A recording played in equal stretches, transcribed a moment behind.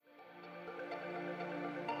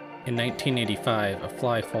In 1985, a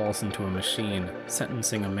fly falls into a machine,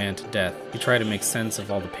 sentencing a man to death. You try to make sense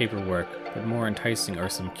of all the paperwork, but more enticing are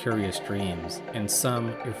some curious dreams. In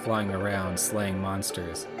some, you're flying around, slaying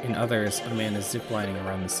monsters. In others, a man is ziplining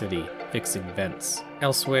around the city, fixing vents.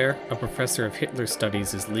 Elsewhere, a professor of Hitler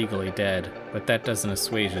studies is legally dead, but that doesn't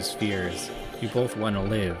assuage his fears. You both want to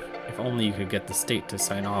live. If only you could get the state to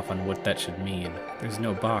sign off on what that should mean. There's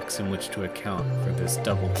no box in which to account for this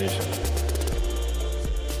double vision.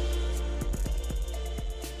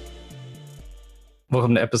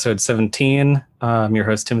 Welcome to episode 17. I'm your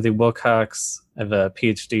host, Timothy Wilcox. I have a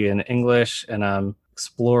PhD in English, and I'm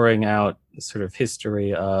exploring out the sort of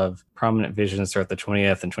history of prominent visions throughout the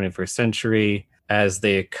 20th and 21st century as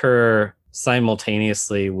they occur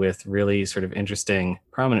simultaneously with really sort of interesting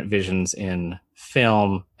prominent visions in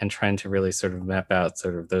film, and trying to really sort of map out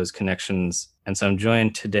sort of those connections. And so I'm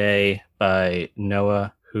joined today by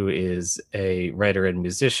Noah, who is a writer and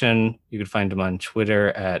musician. You can find him on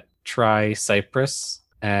Twitter at Try Cypress.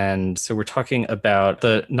 And so we're talking about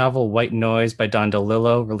the novel White Noise by Don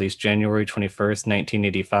DeLillo, released January 21st,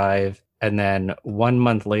 1985. And then 1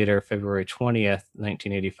 month later, February 20th,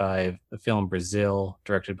 1985, the film Brazil,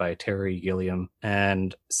 directed by Terry Gilliam.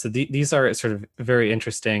 And so these are sort of very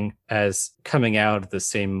interesting as coming out at the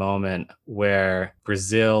same moment where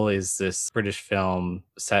Brazil is this British film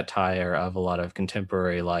satire of a lot of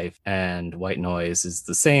contemporary life, and White Noise is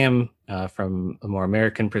the same from a more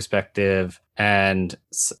American perspective. And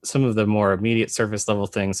some of the more immediate surface level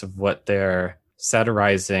things of what they're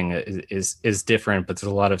satirizing is different, but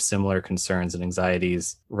there's a lot of similar concerns and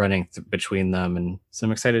anxieties running between them. And so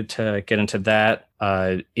I'm excited to get into that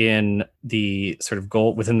in the sort of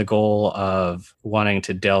goal, within the goal of wanting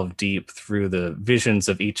to delve deep through the visions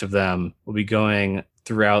of each of them. We'll be going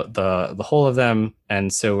throughout the whole of them.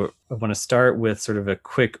 And so I want to start with sort of a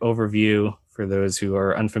quick overview for those who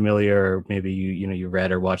are unfamiliar, or maybe you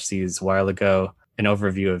read or watched these a while ago. An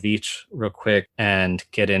overview of each real quick and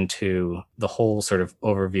get into the whole sort of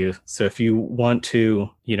overview. So if you want to,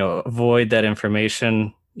 avoid that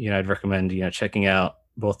information, I'd recommend, checking out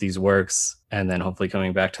both these works and then hopefully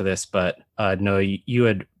coming back to this. But no, you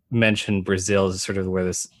had mentioned Brazil as sort of where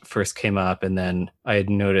this first came up. And then I had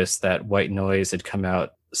noticed that White Noise had come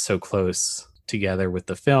out so close together with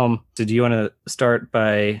the film. So do you want to start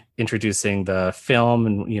by introducing the film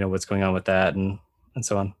and, what's going on with that and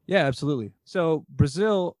so on? Yeah, absolutely. So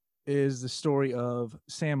Brazil is the story of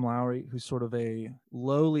Sam Lowry, who's sort of a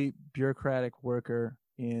lowly bureaucratic worker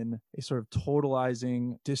in a sort of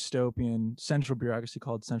totalizing dystopian central bureaucracy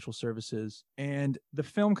called Central Services. And the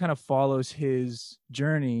film kind of follows his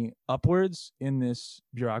journey upwards in this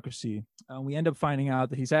bureaucracy. We end up finding out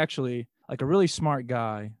that he's actually like a really smart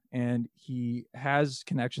guy, and he has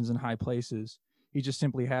connections in high places. He just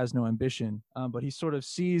simply has no ambition. But he sort of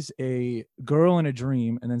sees a girl in a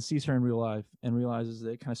dream and then sees her in real life and realizes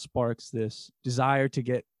that it kind of sparks this desire to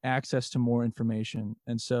get access to more information.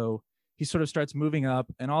 And so he sort of starts moving up,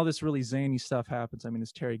 and all this really zany stuff happens. I mean,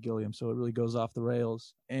 it's Terry Gilliam, so it really goes off the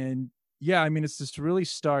rails. And yeah, I mean, it's this really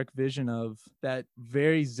stark vision of that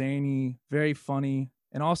very zany, very funny,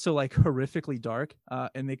 and also like horrifically dark.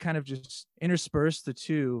 And they kind of just intersperse the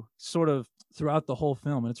two sort of throughout the whole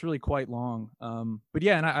film, and it's really quite long. But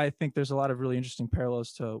yeah, and I think there's a lot of really interesting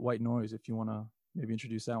parallels to White Noise, if you want to maybe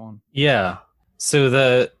introduce that one. Yeah. So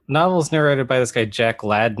the novel is narrated by this guy, Jack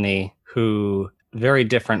Ladney, who very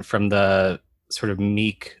different from the sort of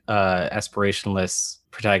meek, aspirationless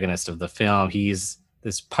protagonist of the film. He's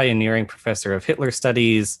this pioneering professor of Hitler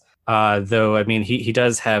studies, though, I mean, he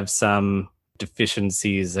does have some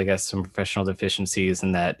deficiencies, I guess, some professional deficiencies,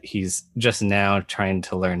 in that he's just now trying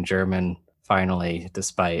to learn German finally,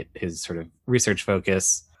 despite his sort of research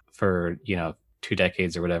focus for, 2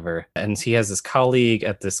 decades or whatever. And he has this colleague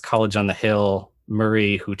at this college on the hill,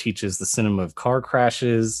 Murray, who teaches the cinema of car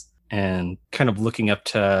crashes, and kind of looking up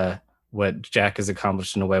to what Jack has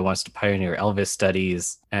accomplished in a way, wants to pioneer Elvis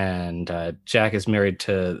studies. And Jack is married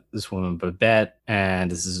to this woman, Babette, and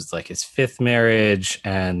this is like his 5th marriage,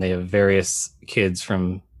 and they have various kids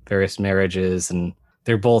from various marriages, and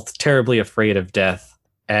they're both terribly afraid of death.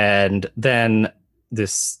 And then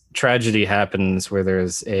this tragedy happens where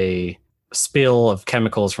there's a spill of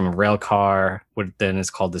chemicals from a rail car, what then is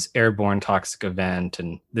called this airborne toxic event,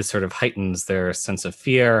 and this sort of heightens their sense of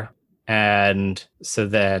fear. And so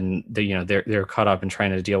then they're caught up in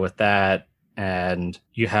trying to deal with that. And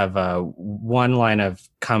you have one line of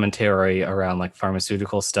commentary around like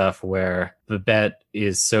pharmaceutical stuff where Babette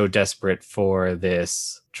is so desperate for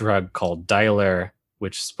this drug called Dialer,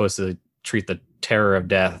 which is supposed to treat the terror of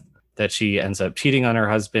death, that she ends up cheating on her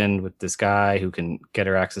husband with this guy who can get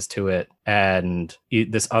her access to it. And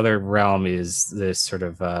this other realm is this sort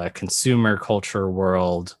of consumer culture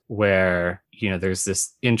world where, there's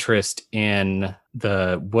this interest in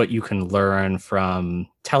what you can learn from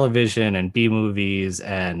television and B movies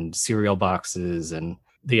and cereal boxes, and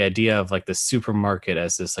the idea of like the supermarket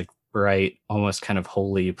as this like bright, almost kind of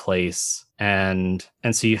holy place. And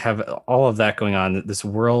so you have all of that going on, this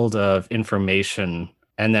world of information.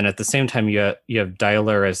 And then at the same time, you have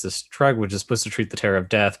Dialer as this drug, which is supposed to treat the terror of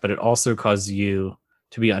death, but it also causes you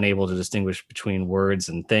to be unable to distinguish between words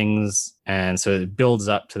and things. And so it builds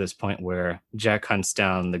up to this point where Jack hunts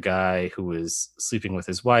down the guy who is sleeping with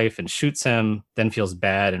his wife and shoots him, then feels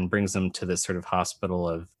bad and brings him to this sort of hospital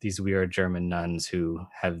of these weird German nuns who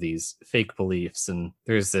have these fake beliefs. And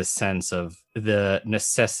there's this sense of the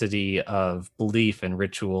necessity of belief and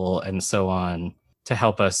ritual and so on to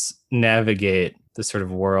help us navigate the sort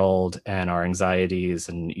of world and our anxieties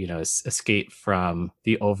and, escape from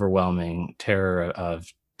the overwhelming terror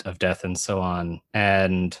of death and so on.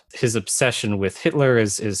 And his obsession with Hitler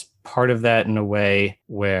is part of that in a way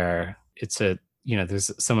where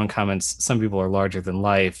there's someone comments, some people are larger than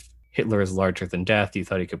life. Hitler is larger than death. You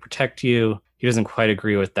thought he could protect you. He doesn't quite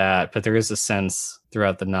agree with that, but there is a sense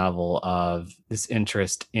throughout the novel of this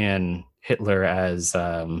interest in Hitler as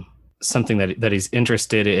something that he's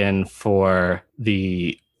interested in for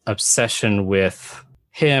the obsession with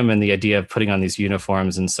him and the idea of putting on these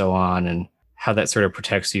uniforms and so on, and how that sort of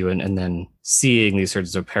protects you, and then seeing these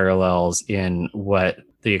sorts of parallels in what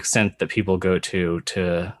the extent that people go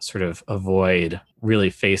to sort of avoid really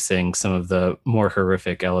facing some of the more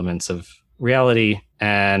horrific elements of reality.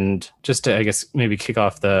 And just to, I guess, maybe kick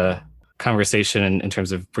off the conversation in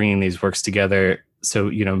terms of bringing these works together.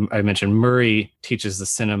 So, I mentioned Murray teaches the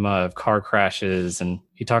cinema of car crashes, and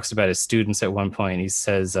he talks about his students at one point. He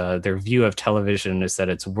says their view of television is that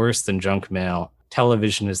it's worse than junk mail.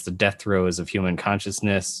 Television is the death throes of human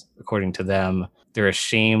consciousness, according to them. They're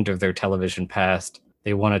ashamed of their television past.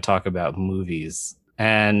 They want to talk about movies.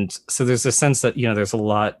 And so there's a sense that, there's a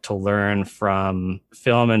lot to learn from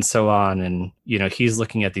film and so on. And, he's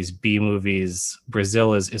looking at these B movies.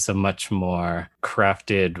 Brazil is a much more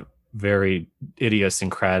crafted, very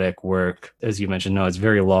idiosyncratic work. As you mentioned, no, it's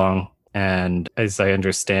very long. And as I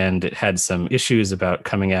understand, it had some issues about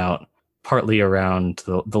coming out, partly around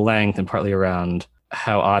the length and partly around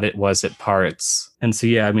how odd it was at parts. And so,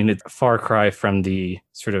 yeah, I mean, it's a far cry from the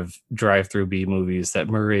sort of drive-through B movies that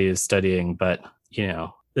Murray is studying. But,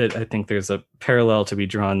 I think there's a parallel to be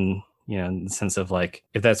drawn, in the sense of like,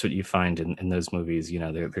 if that's what you find in those movies,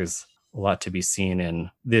 there's a lot to be seen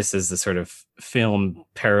in this as the sort of film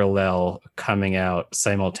parallel coming out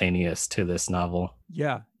simultaneous to this novel.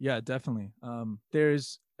 Yeah, definitely.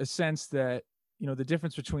 There's a sense that, the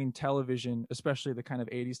difference between television, especially the kind of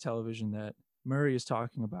 80s television that Murray is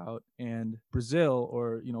talking about, and Brazil,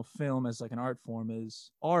 or, film as like an art form,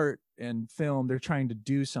 is art and film, they're trying to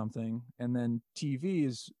do something. And then TV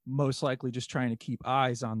is most likely just trying to keep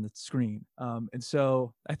eyes on the screen. And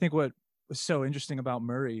so I think what was so interesting about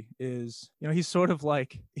Murray is, he's sort of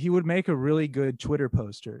like, he would make a really good Twitter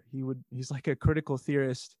poster. He's like a critical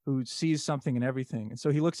theorist who sees something in everything. And so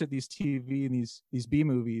he looks at these TV and these B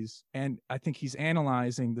movies, and I think he's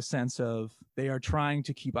analyzing the sense of they are trying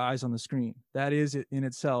to keep eyes on the screen. That is in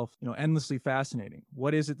itself, endlessly fascinating.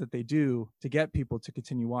 What is it that they do to get people to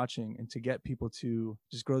continue watching and to get people to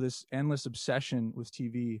just grow this endless obsession with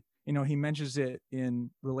TV? He mentions it in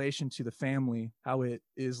relation to the family, how it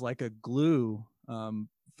is like a glue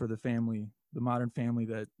for the family, the modern family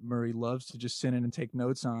that Murray loves to just sit in and take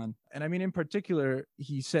notes on. And I mean, in particular,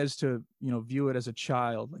 he says to, view it as a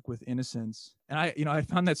child, like with innocence. And I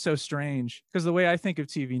found that so strange, because the way I think of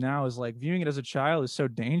TV now is like viewing it as a child is so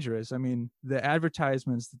dangerous. I mean, the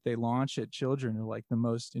advertisements that they launch at children are like the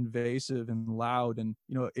most invasive and loud, and,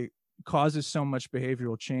 it causes so much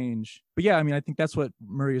behavioral change. But yeah, I mean, I think that's what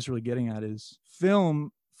Murray is really getting at, is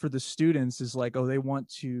film for the students is like, oh, they want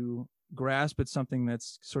to grasp at something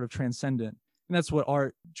that's sort of transcendent. And that's what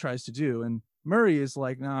art tries to do. And Murray is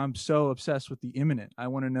like, no, I'm so obsessed with the immanent. I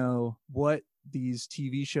want to know what these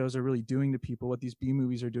TV shows are really doing to people, what these B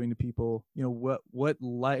movies are doing to people, what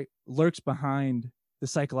lurks behind the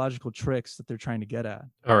psychological tricks that they're trying to get at.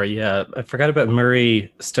 All right, yeah. I forgot about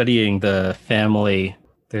Murray studying the family.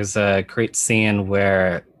 There's a great scene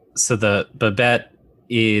where, so the Babette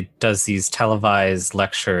does these televised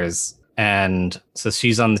lectures, and so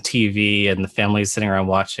she's on the TV and the family's sitting around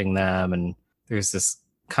watching them, and there's this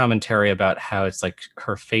commentary about how it's like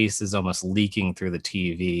her face is almost leaking through the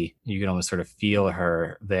TV. You can almost sort of feel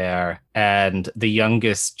her there. And the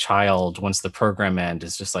youngest child, once the program ends,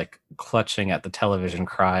 is just like clutching at the television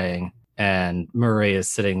crying. And Murray is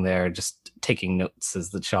sitting there just taking notes as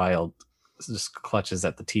the child just clutches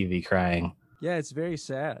at the TV crying. Yeah, it's very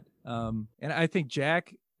sad. And I think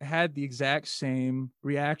Jack had the exact same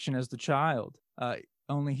reaction as the child,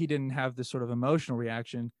 only he didn't have this sort of emotional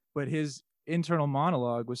reaction, but his internal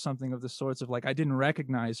monologue was something of the sorts of like, I didn't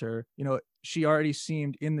recognize her. You know, she already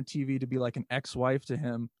seemed in the TV to be like an ex-wife to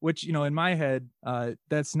him, which, you know, in my head,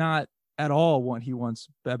 that's not at all what he wants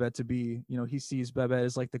Babette to be. You know, he sees Babette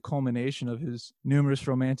as like the culmination of his numerous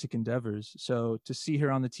romantic endeavors. So to see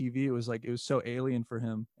her on the TV, it was like, it was so alien for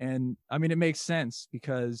him. And I mean, it makes sense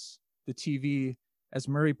because the TV, as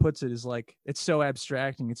Murray puts it, is like, it's so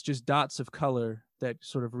abstracting. It's just dots of color that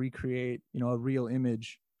sort of recreate, you know, a real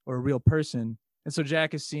image or a real person. And so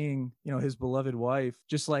Jack is seeing, you know, his beloved wife,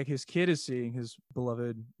 just like his kid is seeing his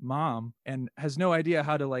beloved mom, and has no idea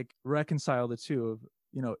how to like reconcile the two of,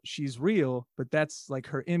 you know, she's real, but that's like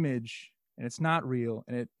her image and it's not real.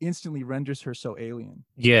 And it instantly renders her so alien.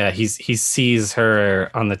 Yeah, he sees her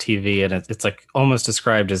on the TV, and it's like almost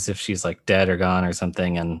described as if she's like dead or gone or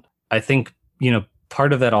something. And I think, you know,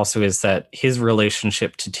 part of that also is that his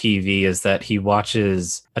relationship to TV is that he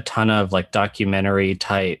watches a ton of like documentary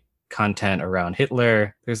type content around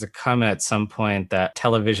Hitler. There's a comment at some point that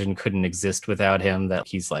television couldn't exist without him, that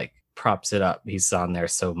he's like props it up. He's on there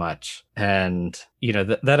so much. And, you know,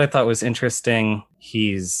 that I thought was interesting.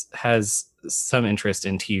 Has some interest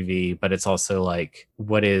in TV, but it's also like,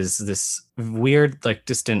 what is this weird, like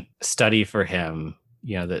distant study for him,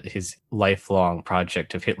 you know, that his lifelong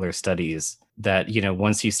project of Hitler studies, that, you know,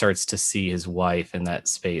 once he starts to see his wife in that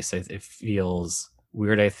space, it feels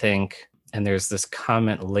weird, I think. And there's this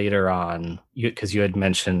comment later on, because you had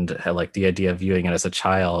mentioned how, like, the idea of viewing it as a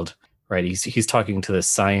child, right? He's talking to the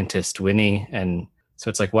scientist Winnie, and so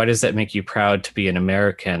it's like, why does that make you proud to be an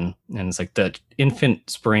American? And it's like, the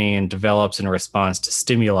infant's brain develops in response to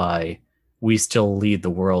stimuli. We still lead the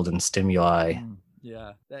world in stimuli.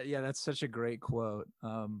 Yeah, that's such a great quote.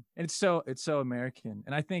 And it's so American.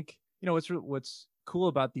 And I think, you know, what's cool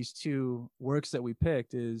about these two works that we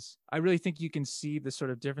picked is I really think you can see the sort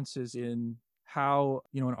of differences in how,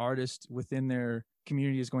 you know, an artist within their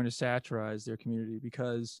community is going to satirize their community.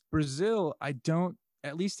 Because Brazil, I don't,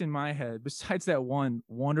 at least in my head, besides that one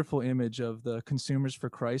wonderful image of the Consumers for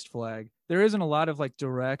Christ flag, there isn't a lot of like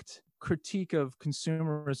direct critique of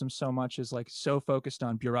consumerism so much as like so focused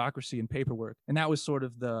on bureaucracy and paperwork. And that was sort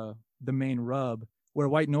of the main rub, where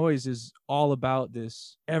White Noise is all about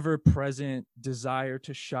this ever-present desire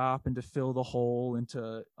to shop and to fill the hole and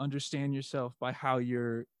to understand yourself by how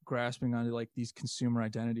you're grasping onto like these consumer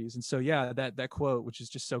identities. And so, yeah, that quote, which is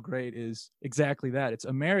just so great, is exactly that. It's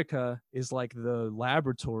America is like the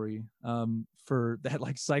laboratory for that,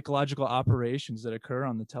 like psychological operations that occur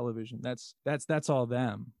on the television. That's all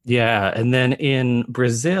them. Yeah, and then in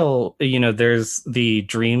Brazil, you know, there's the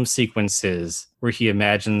dream sequences where he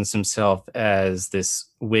imagines himself as this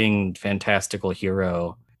winged fantastical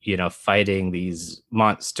hero, you know, fighting these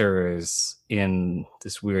monsters in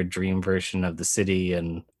this weird dream version of the city.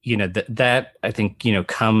 And, you know, that I think, you know,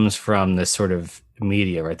 comes from this sort of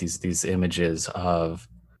media, right? These images of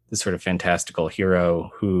this sort of fantastical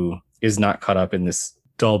hero who is not caught up in this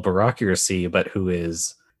dull bureaucracy, but who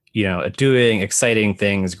is, you know, doing exciting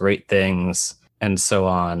things, great things, and so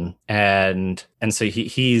on. And so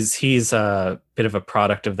he's a bit of a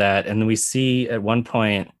product of that. And we see at one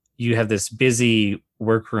point you have this busy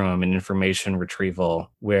workroom and information retrieval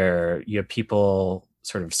where you have people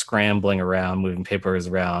sort of scrambling around, moving papers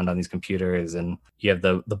around on these computers, and you have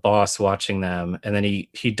the boss watching them. And then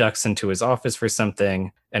he ducks into his office for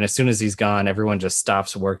something, and as soon as he's gone, everyone just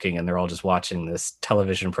stops working and they're all just watching this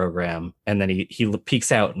television program. And then he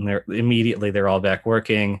peeks out, and they're all back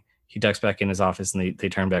working. He ducks back in his office, and they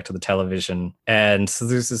turn back to the television. And so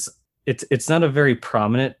there's this, it's not a very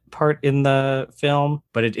prominent part in the film,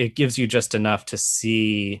 but it gives you just enough to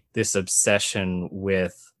see this obsession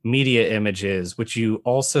with media images, which you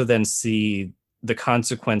also then see the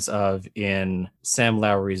consequence of in Sam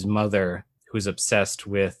Lowry's mother, who's obsessed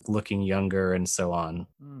with looking younger and so on.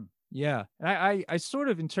 Yeah. And I sort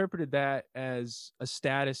of interpreted that as a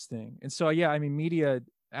status thing. And so, yeah, I mean, media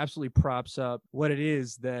absolutely props up what it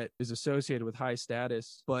is that is associated with high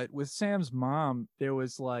status. But with Sam's mom, there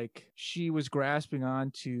was like, she was grasping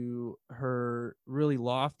on to her really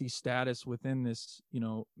lofty status within this, you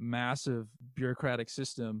know, massive bureaucratic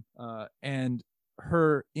system. And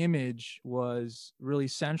her image was really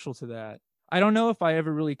central to that. I don't know if I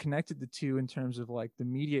ever really connected the two in terms of like the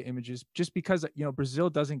media images, just because, Brazil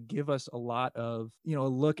doesn't give us a lot of, a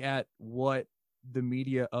look at what the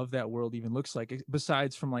media of that world even looks like,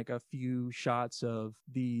 besides from like a few shots of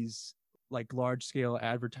these like large scale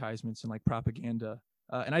advertisements and like propaganda.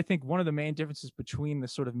 And I think one of the main differences between the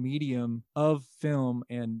sort of medium of film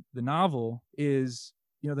and the novel is,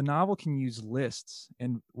 the novel can use lists,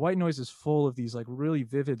 and White Noise is full of these like really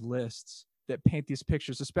vivid lists that paint these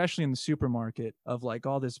pictures, especially in the supermarket, of like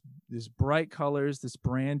all this bright colors, this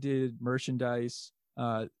branded merchandise.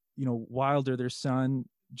 Wilder, their son,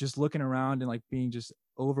 just looking around and like being just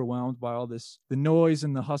overwhelmed by all this, the noise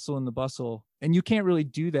and the hustle and the bustle. And you can't really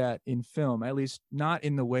do that in film, at least not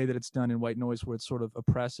in the way that it's done in White Noise, where it's sort of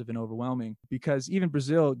oppressive and overwhelming, because even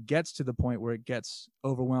Brazil gets to the point where it gets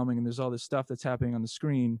overwhelming and there's all this stuff that's happening on the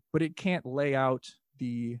screen, but it can't lay out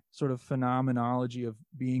the sort of phenomenology of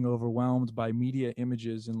being overwhelmed by media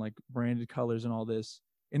images and like branded colors and all this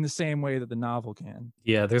in the same way that the novel can.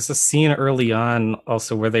 Yeah, there's a scene early on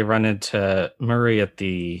also where they run into Murray at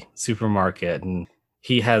the supermarket, and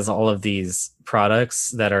he has all of these products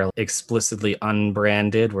that are explicitly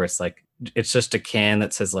unbranded, where it's just a can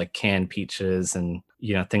that says like canned peaches and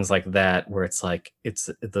things like that, where it's like it's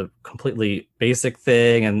the completely basic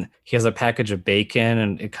thing. And he has a package of bacon,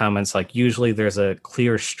 and it comments like usually there's a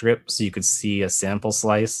clear strip so you could see a sample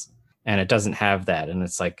slice, and it doesn't have that. And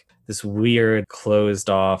it's like this weird closed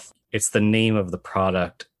off, it's the name of the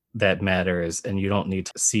product that matters, and you don't need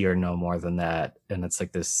to see or know more than that. And it's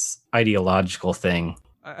like this ideological thing.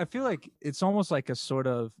 I feel like it's almost like a sort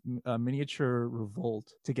of miniature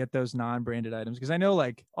revolt to get those non-branded items, because I know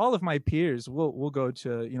like all of my peers will go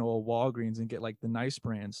to a Walgreens and get like the nice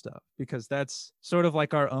brand stuff, because that's sort of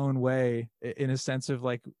like our own way, in a sense of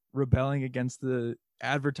like rebelling against the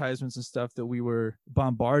advertisements and stuff that we were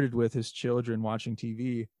bombarded with as children watching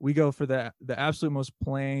TV. We go for the absolute most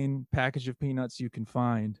plain package of peanuts you can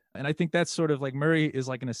find. And I think that's sort of like Murray is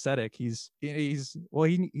like an ascetic. He's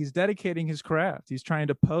dedicating his craft. He's trying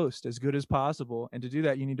to post as good as possible. And to do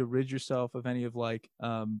that, you need to rid yourself of any of like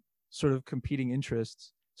sort of competing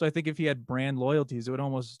interests. So I think if he had brand loyalties, it would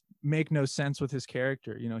almost make no sense with his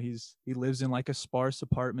character. He lives in like a sparse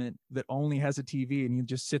apartment that only has a TV, and he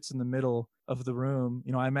just sits in the middle of the room.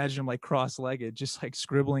 I imagine him like cross-legged, just like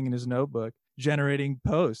scribbling in his notebook, generating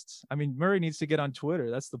posts. I mean, Murray needs to get on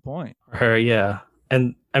Twitter. That's the point. Yeah.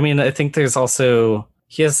 And I mean, I think there's also,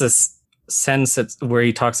 he has this sense where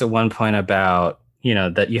he talks at one point about,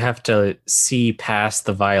 that you have to see past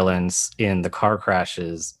the violence in the car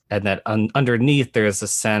crashes, and that underneath there's a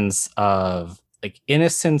sense of like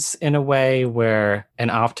innocence in a way, where an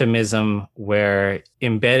optimism, where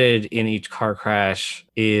embedded in each car crash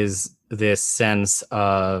is this sense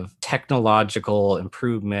of technological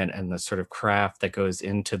improvement and the sort of craft that goes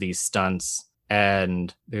into these stunts.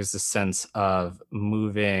 And there's a sense of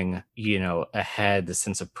moving, ahead, the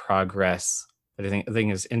sense of progress. But I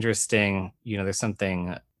think is interesting. There's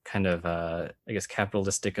something kind of, I guess,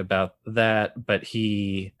 capitalistic about that. But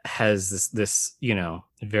he has this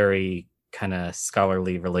very kind of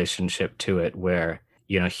scholarly relationship to it, where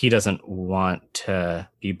he doesn't want to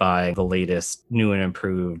be buying the latest new and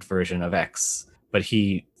improved version of X, but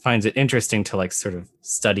he finds it interesting to like sort of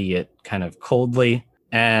study it kind of coldly.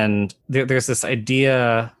 And there's this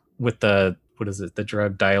idea with the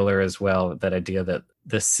drug dialer as well, that idea that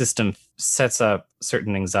the system sets up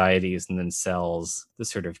certain anxieties and then sells the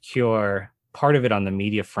sort of cure. Part of it on the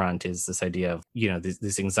media front is this idea of,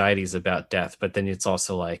 these anxieties about death, but then it's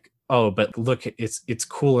also like, oh, but look, it's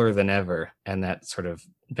cooler than ever. And that sort of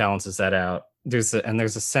balances that out. There's a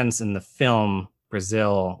sense in the film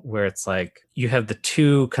Brazil where it's like you have the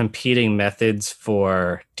two competing methods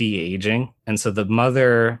for de-aging. And so the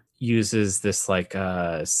mother uses this like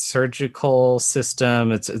surgical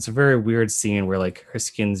system. It's a very weird scene where like her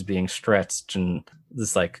skin's being stretched and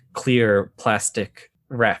this like clear plastic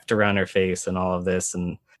wrapped around her face and all of this,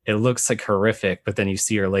 and it looks like horrific, but then you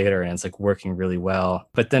see her later and it's like working really well.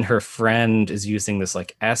 But then her friend is using this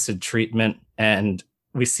like acid treatment, and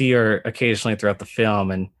we see her occasionally throughout the film,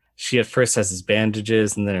 and she at first has these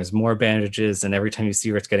bandages, and then there's more bandages, and every time you see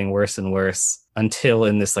her it's getting worse and worse, until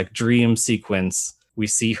in this like dream sequence we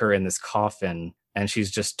see her in this coffin and she's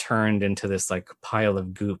just turned into this like pile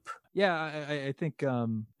of goop. Yeah, I think I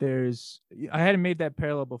hadn't made that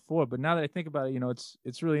parallel before, but now that I think about it,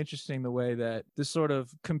 it's really interesting the way that this sort of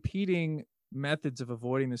competing methods of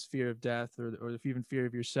avoiding this fear of death, or even fear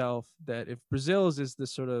of yourself, that if Brazil's is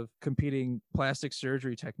this sort of competing plastic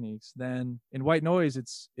surgery techniques, then in White Noise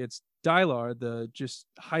it's Dialar, the just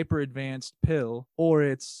hyper advanced pill, or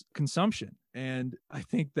it's consumption. And I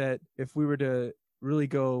think that if we were to really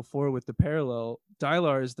go forward with the parallel,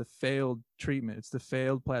 Dylar is the failed treatment. It's the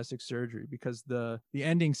failed plastic surgery, because the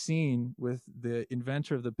ending scene with the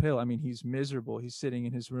inventor of the pill, I mean, he's miserable. He's sitting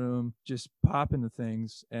in his room just popping the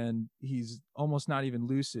things, and he's almost not even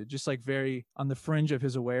lucid, just like very on the fringe of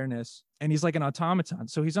his awareness. And he's like an automaton.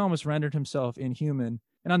 So he's almost rendered himself inhuman.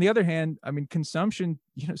 And on the other hand, I mean, consumption,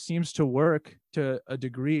 seems to work to a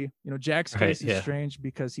degree. Jack's Right. case is strange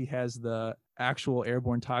because he has the actual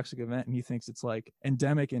airborne toxic event, and he thinks it's like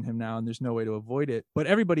endemic in him now, and there's no way to avoid it. But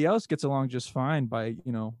everybody else gets along just fine by,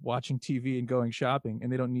 watching TV and going shopping,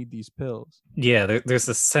 and they don't need these pills. Yeah, there's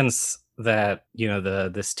a sense that,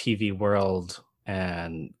 this TV world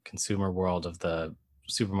and consumer world of the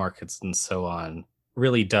supermarkets and so on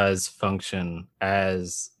really does function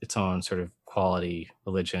as its own sort of quality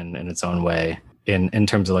religion in its own way, in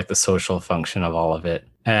terms of like the social function of all of it.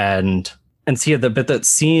 And see, but that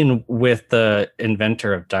scene with the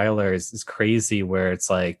inventor of Dialer is crazy, where it's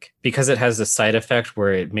like, because it has a side effect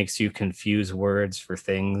where it makes you confuse words for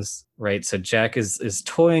things, right? So Jack is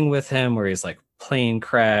toying with him, where he's like, plane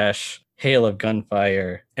crash, hail of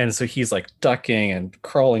gunfire. And so he's like ducking and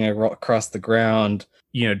crawling across the ground,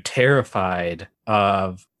 terrified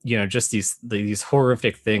of, just these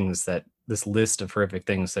horrific things, that this list of horrific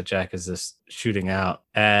things that Jack is just shooting out.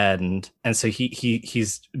 And so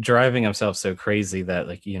he's driving himself so crazy that,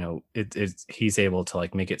 like, he's able to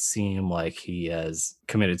like make it seem like he has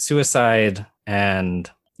committed suicide. And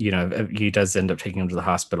he does end up taking him to the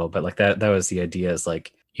hospital, but like that was the idea, is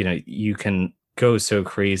like, you can go so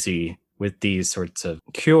crazy with these sorts of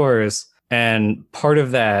cures. And part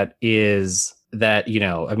of that is that,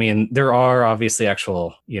 I mean, there are obviously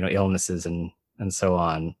actual, illnesses and so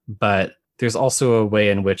on, but there's also a way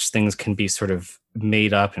in which things can be sort of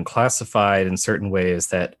made up and classified in certain ways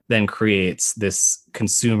that then creates this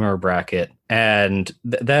consumer bracket. And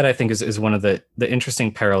that I think is one of the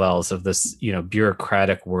interesting parallels of this,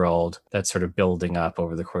 bureaucratic world that's sort of building up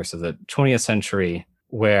over the course of the 20th century,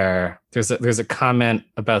 where there's a comment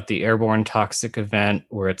about the airborne toxic event,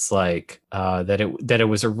 where it's like that it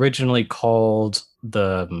was originally called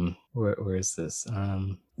the where is this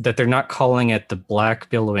that they're not calling it the black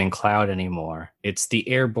billowing cloud anymore. It's the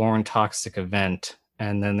airborne toxic event.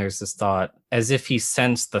 And then there's this thought, as if he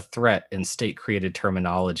sensed the threat in state created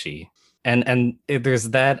terminology. And there's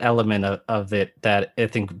that element of it that I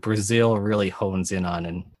think Brazil really hones in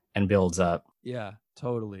on and builds up. Yeah,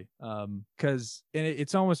 totally. Because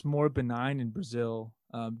it's almost more benign in Brazil,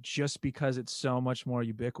 just because it's so much more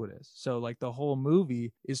ubiquitous. So like the whole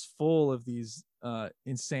movie is full of these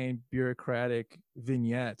insane bureaucratic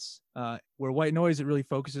vignettes, where White Noise, it really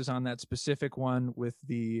focuses on that specific one with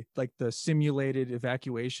the simulated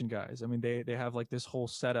evacuation guys. I mean, they have like this whole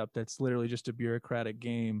setup that's literally just a bureaucratic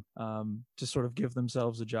game, to sort of give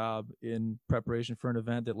themselves a job in preparation for an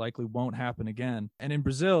event that likely won't happen again. And in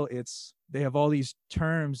Brazil, they have all these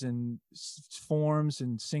terms and forms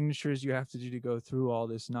and signatures you have to do to go through all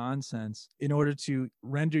this nonsense in order to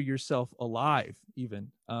render yourself alive, even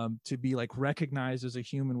to be like recognized as a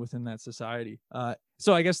human within that society.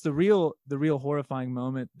 So I guess the real horrifying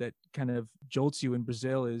moment that kind of jolts you in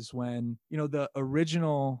Brazil is when, the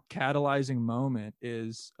original catalyzing moment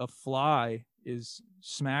is a fly is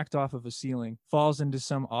smacked off of a ceiling, falls into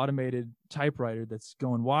some automated typewriter that's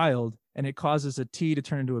going wild, and it causes a T to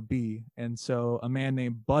turn into a B. And so a man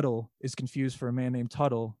named Buttle is confused for a man named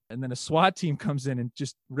Tuttle. And then a SWAT team comes in and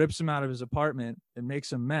just rips him out of his apartment and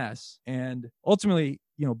makes a mess. And ultimately,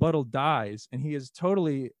 Buttle dies, and he is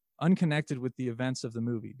totally unconnected with the events of the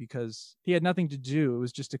movie because he had nothing to do. It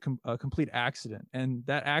was just a complete accident. And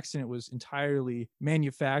that accident was entirely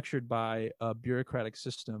manufactured by a bureaucratic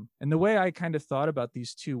system. And the way I kind of thought about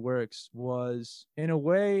these two works was, in a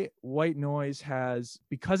way, White Noise has,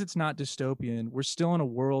 because it's not dystopian, we're still in a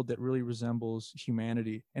world that really resembles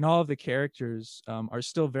humanity. And all of the characters are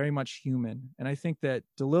still very much human. And I think that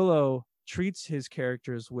DeLillo treats his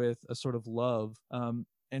characters with a sort of love,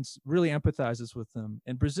 and really empathizes with them.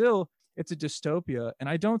 In Brazil, it's a dystopia, and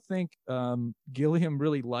I don't think Gilliam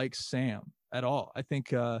really likes Sam at all. I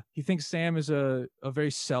think he thinks Sam is a very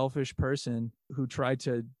selfish person who tried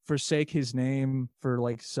to forsake his name for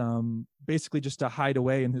like basically just to hide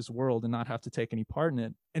away in his world and not have to take any part in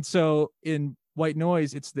it. And so in White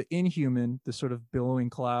Noise, it's the Inhuman, the sort of billowing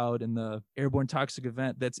cloud and the airborne toxic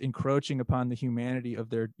event that's encroaching upon the humanity of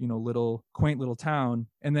their, little quaint little town.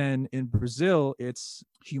 And then in Brazil, it's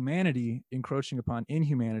humanity encroaching upon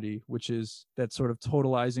inhumanity, which is that sort of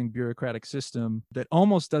totalizing bureaucratic system that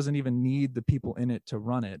almost doesn't even need the people in it to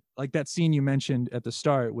run it. Like that scene you mentioned at the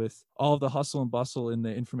start with all of the hustle and bustle in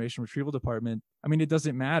the information retrieval department. I mean, it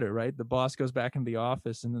doesn't matter, right? The boss goes back into the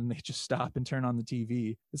office and then they just stop and turn on the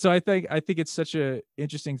TV. So I think it's such a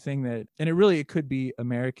interesting thing that, and it could be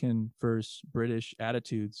American versus British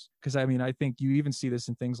attitudes. Because I mean, I think you even see this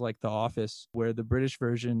in things like The Office, where the British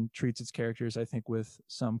version treats its characters, I think, with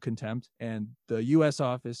some contempt, and the U.S.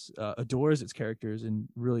 Office adores its characters and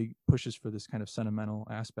really pushes for this kind of sentimental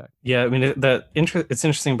aspect. Yeah, I mean, it's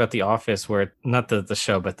interesting about The Office, where not the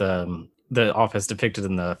show, but the office depicted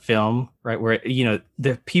in the film, right? Where,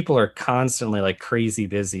 the people are constantly like crazy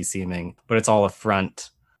busy seeming, but it's all a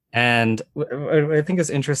front. And what I think is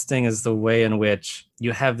interesting is the way in which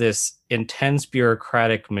you have this intense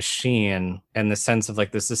bureaucratic machine and the sense of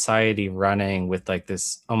like the society running with like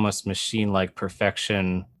this almost machine-like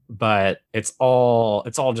perfection, but it's all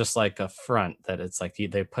just like a front that it's like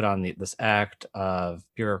they put on this act of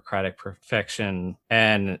bureaucratic perfection,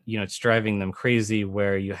 and it's driving them crazy,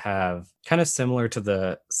 where you have kind of similar to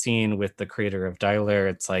the scene with the creator of Dialer.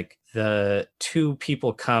 It's like the two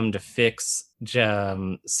people come to fix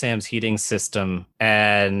Sam's heating system,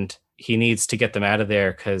 and he needs to get them out of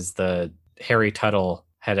there because the Harry Tuttle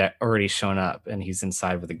had already shown up and he's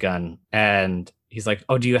inside with a gun. And he's like,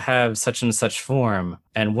 "Oh, do you have such and such form?"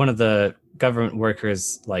 And one of the government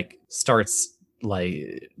workers like starts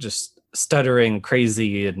like just stuttering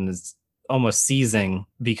crazy and is almost seizing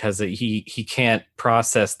because he can't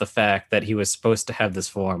process the fact that he was supposed to have this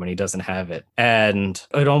form and he doesn't have it. And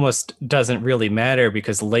it almost doesn't really matter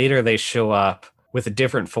because later they show up with a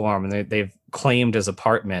different form and they've claimed his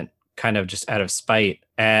apartment kind of just out of spite.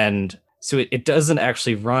 And so it doesn't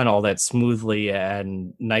actually run all that smoothly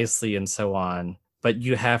and nicely and so on, but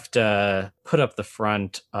you have to put up the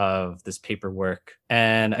front of this paperwork.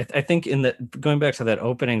 And I think going back to that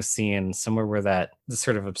opening scene, somewhere where the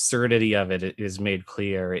sort of absurdity of it is made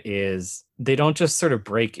clear, is they don't just sort of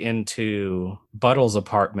break into Buttle's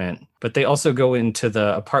apartment, but they also go into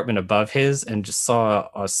the apartment above his and just saw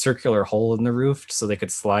a circular hole in the roof so they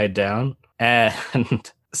could slide down.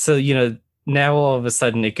 And so, now all of a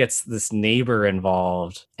sudden it gets this neighbor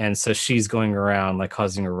involved. And so she's going around like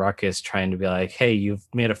causing a ruckus, trying to be like, "Hey, you've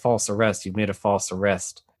made a false arrest.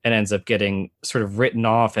 And ends up getting sort of written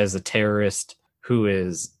off as a terrorist who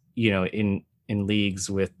is, in leagues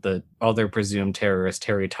with the other presumed terrorist,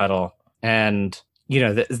 Harry Tuttle. And,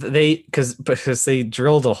 because they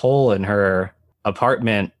drilled a hole in her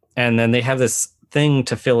apartment and then they have this thing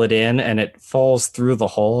to fill it in and it falls through the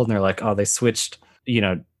hole. And they're like, "Oh, they switched,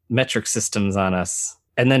 metric systems on us."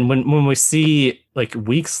 And then when we see like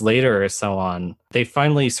weeks later or so on, they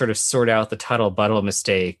finally sort of sort out the Tuttle-Buttle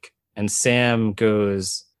mistake, and Sam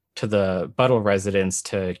goes to the Buttle residence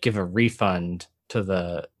to give a refund to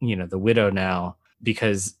the widow now,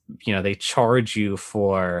 because they charge you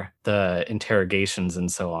for the interrogations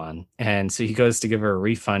and so on. And so he goes to give her a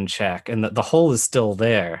refund check, and the hole is still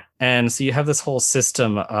there. And so you have this whole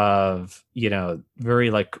system of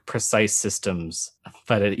very like precise systems,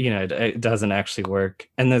 but it doesn't actually work.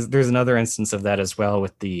 And there's another instance of that as well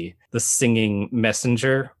with the singing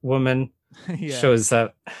messenger woman. Yeah. Shows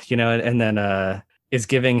up, and then is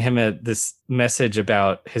giving him this message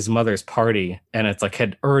about his mother's party, and it's like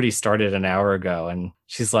had already started an hour ago, and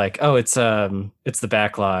she's like, "Oh, it's the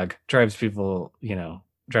backlog, drives people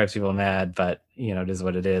mad, but it is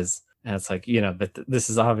what it is." And it's like, but this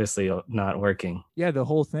is obviously not working. Yeah, the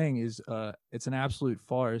whole thing is it's an absolute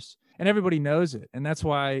farce, and everybody knows it. And that's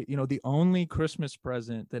why, the only Christmas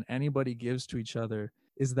present that anybody gives to each other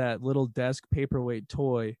is that little desk paperweight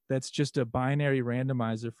toy that's just a binary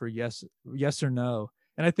randomizer for yes or no.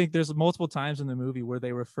 And I think there's multiple times in the movie where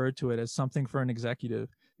they refer to it as something for an executive,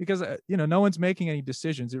 because no one's making any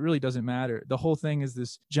decisions. It really doesn't matter. The whole thing is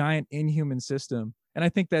this giant inhuman system. And I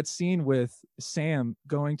think that scene with Sam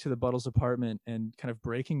going to the Buttles apartment and kind of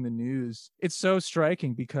breaking the news, it's so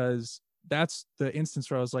striking, because that's the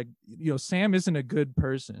instance where I was like, Sam isn't a good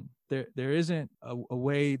person. There isn't a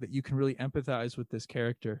way that you can really empathize with this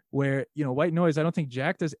character, where, White Noise, I don't think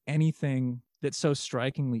Jack does anything that's so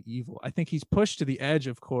strikingly evil. I think he's pushed to the edge,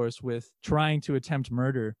 of course, with trying to attempt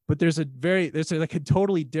murder, but there's a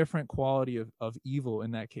totally different quality of evil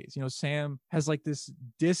in that case. Sam has like this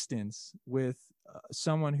distance with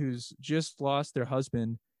someone who's just lost their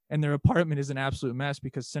husband and their apartment is an absolute mess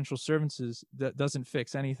because central services that doesn't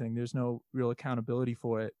fix anything. There's no real accountability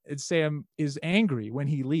for it. And Sam is angry when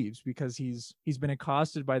he leaves because he's been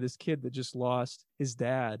accosted by this kid that just lost his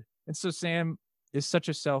dad. And so Sam is such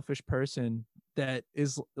a selfish person that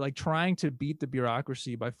is like trying to beat the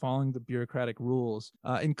bureaucracy by following the bureaucratic rules,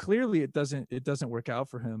 and clearly it doesn't work out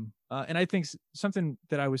for him. And I think something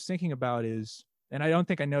that I was thinking about is, and I don't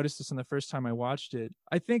think I noticed this on the first time I watched it,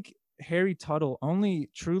 I think Harry Tuttle only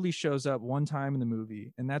truly shows up one time in the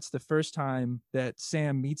movie, and that's the first time that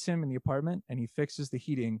Sam meets him in the apartment and he fixes the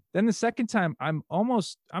heating. Then the second time, I'm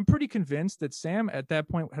pretty convinced that Sam at that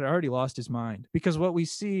point had already lost his mind, because what we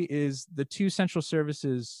see is the two central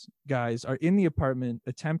services guys are in the apartment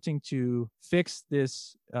attempting to fix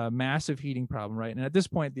this massive heating problem, right? And at this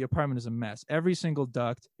point, the apartment is a mess. Every single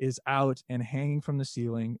duct is out and hanging from the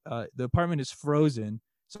ceiling. The apartment is frozen.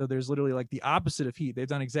 So there's literally like the opposite of heat. They've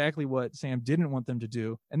done exactly what Sam didn't want them to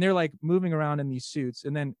do. And they're like moving around in these suits.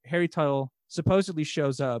 And then Harry Tuttle supposedly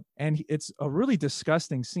shows up, and it's a really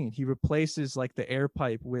disgusting scene. He replaces like the air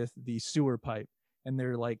pipe with the sewer pipe, and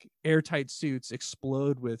their like airtight suits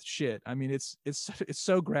explode with shit. I mean, it's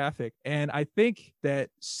so graphic. And I think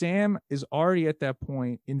that Sam is already at that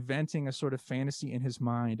point inventing a sort of fantasy in his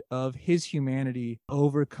mind of his humanity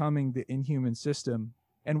overcoming the inhuman system.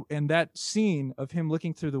 And that scene of him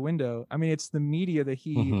looking through the window, I mean, it's the media that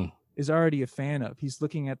he is already a fan of. He's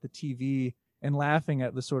looking at the TV and laughing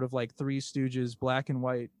at the sort of like Three Stooges black and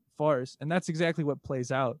white farce. And that's exactly what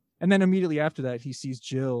plays out. And then immediately after that, he sees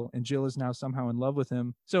Jill, and Jill is now somehow in love with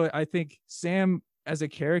him. So I think Sam as a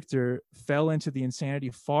character fell into the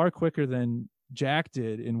insanity far quicker than Jack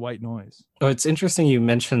did in White Noise. Oh, it's interesting you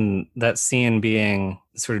mentioned that scene being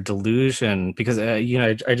sort of delusion, because,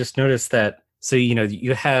 I just noticed that. So,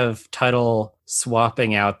 you have Tuttle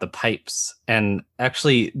swapping out the pipes, and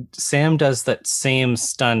actually Sam does that same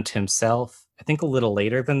stunt himself, I think a little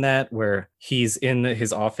later than that, where he's in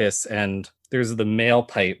his office and there's the mail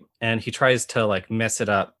pipe, and he tries to like mess it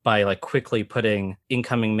up by like quickly putting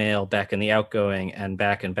incoming mail back in the outgoing and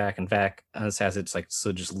back and back and back as it's like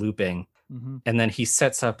so just looping. Mm-hmm. And then he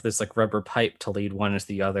sets up this like rubber pipe to lead one into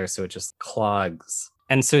the other, so it just clogs.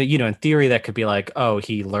 And so, in theory, that could be like, oh,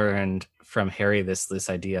 he learned from Harry this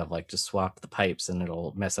idea of like just swap the pipes and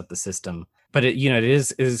it'll mess up the system. But it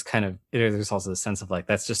is kind of, there's also the sense of like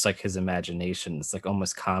that's just like his imagination. It's like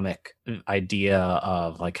almost comic idea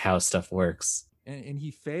of like how stuff works. And he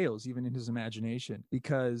fails even in his imagination,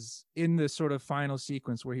 because in the sort of final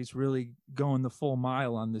sequence where he's really going the full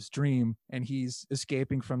mile on this dream and he's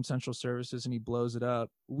escaping from central services and he blows it up,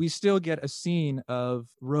 we still get a scene of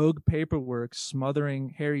rogue paperwork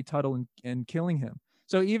smothering Harry Tuttle and killing him.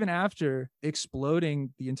 So even after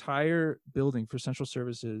exploding the entire building for central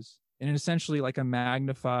services in essentially like a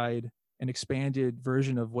magnified and expanded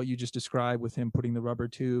version of what you just described with him putting the rubber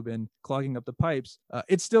tube and clogging up the pipes,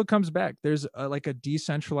 it still comes back. There's like a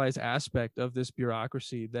decentralized aspect of this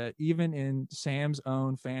bureaucracy that even in Sam's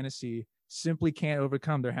own fantasy simply can't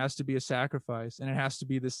overcome. There has to be a sacrifice, and it has to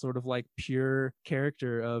be this sort of like pure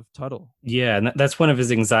character of Tuttle. Yeah, and that's one of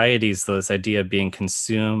his anxieties, though, this idea of being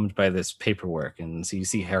consumed by this paperwork. And so you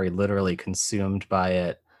see Harry literally consumed by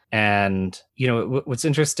it. And, what's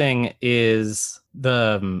interesting is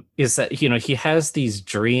that, he has these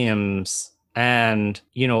dreams, and,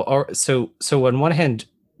 so on one hand,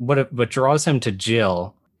 what draws him to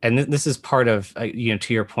Jill, and this is part of,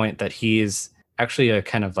 to your point that he's actually a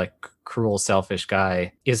kind of like cruel, selfish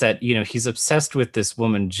guy, is that, he's obsessed with this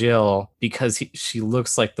woman, Jill, because she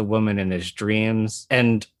looks like the woman in his dreams.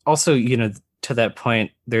 And also, to that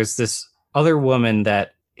point, there's this other woman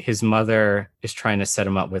that his mother is trying to set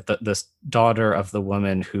him up with, this daughter of the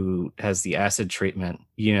woman who has the acid treatment,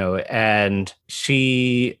 and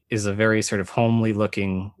she is a very sort of homely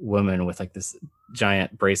looking woman with like this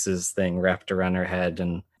giant braces thing wrapped around her head.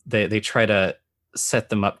 And they try to set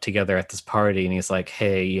them up together at this party, and he's like,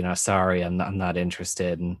 hey, sorry, I'm not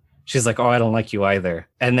interested. And she's like, oh, I don't like you either.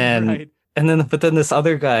 And then right. But then this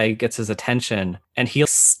other guy gets his attention, and he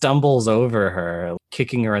stumbles over her,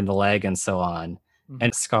 kicking her in the leg and so on,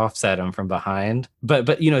 and scoffs at him from behind. But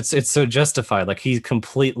it's so justified. Like, he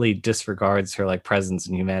completely disregards her like presence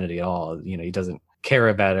and humanity at all. He doesn't care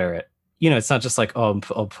about her. It's not just like, oh,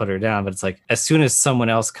 I'll put her down, but it's like as soon as someone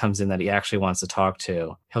else comes in that he actually wants to talk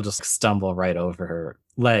to, he'll just stumble right over her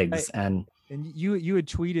legs. And you had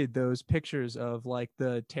tweeted those pictures of like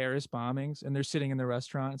the terrorist bombings, and they're sitting in the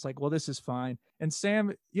restaurant. It's like, well, this is fine. And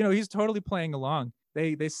Sam, he's totally playing along.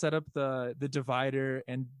 They set up the divider,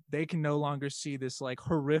 and they can no longer see this like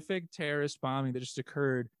horrific terrorist bombing that just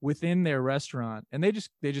occurred within their restaurant, and they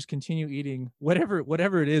just continue eating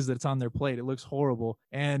whatever it is that's on their plate. It looks horrible,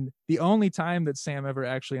 and the only time that Sam ever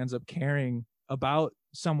actually ends up caring about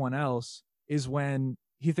someone else is when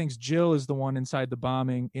he thinks Jill is the one inside the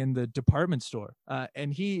bombing in the department store.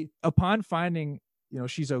 And he, upon finding,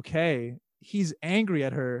 she's okay, he's angry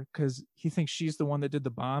at her because he thinks she's the one that did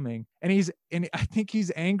the bombing. And I think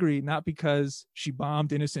he's angry not because she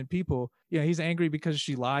bombed innocent people. He's angry because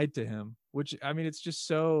she lied to him, which, I mean, it's just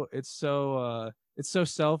it's so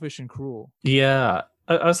selfish and cruel. Yeah.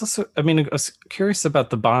 I was curious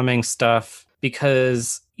about the bombing stuff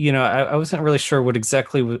because, I wasn't really sure what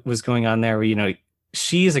exactly was going on there.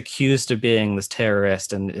 She's accused of being this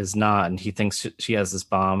terrorist and is not, and he thinks she has this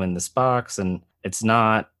bomb in this box and it's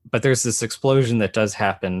not. But there's this explosion that does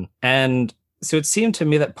happen. And so it seemed to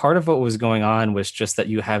me that part of what was going on was just that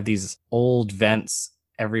you have these old vents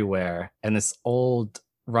everywhere and this old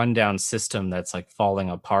rundown system that's like falling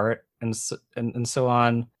apart and so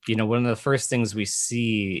on. One of the first things we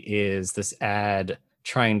see is this ad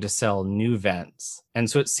trying to sell new vents. And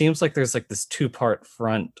so it seems like there's like this two-part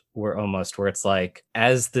front where it's like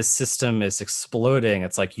as the system is exploding,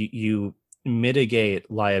 it's like you mitigate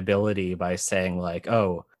liability by saying like,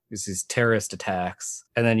 oh, there's these terrorist attacks.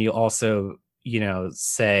 And then you also,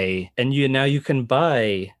 say, and now you can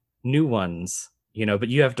buy new ones, but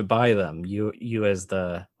you have to buy them. You as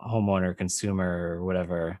the homeowner, consumer, or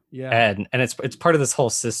whatever. Yeah. And it's part of this whole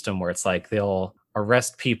system where it's like they'll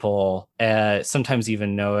arrest people, sometimes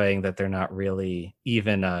even knowing that they're not really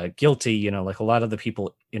even guilty. Like a lot of the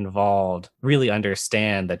people involved really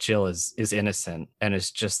understand that Jill is innocent and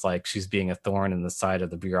it's just like she's being a thorn in the side of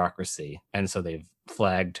the bureaucracy, and so they've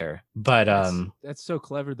flagged her. But that's so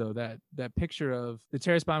clever though, that picture of the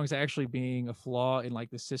terrorist bombings actually being a flaw in like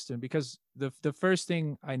the system, because the first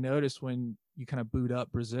thing I noticed when you kind of boot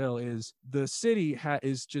up Brazil is the city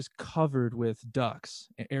is just covered with ducts,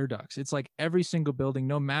 air ducts. It's like every single building,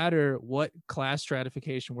 no matter what class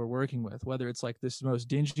stratification we're working with, whether it's like this most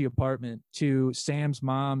dingy apartment to Sam's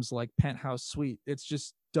mom's like penthouse suite, it's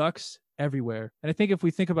just ducts everywhere. And I think if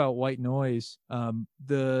we think about White Noise,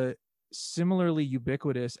 the similarly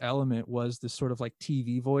ubiquitous element was this sort of like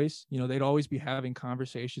TV voice. They'd always be having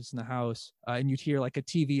conversations in the house, and you'd hear like a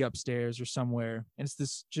TV upstairs or somewhere, and it's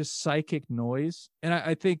this just psychic noise. And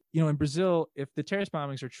I think, in Brazil, if the terrorist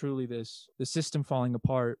bombings are truly the system falling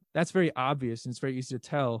apart, that's very obvious and it's very easy to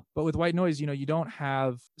tell. But with White Noise, you don't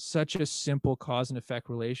have such a simple cause and effect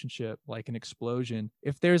relationship like an explosion.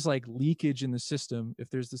 If there's like leakage in the system, if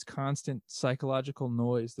there's this constant psychological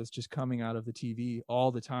noise that's just coming out of the TV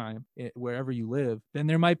all the time, wherever you live, then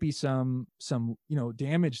there might be some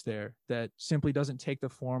damage there that simply doesn't take the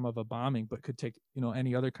form of a bombing, but could take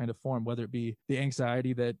any other kind of form, whether it be the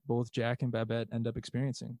anxiety that both Jack and Babette end up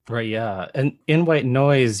experiencing. Right, yeah. And in White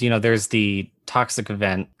Noise, there's the toxic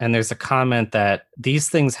event, and there's a comment that these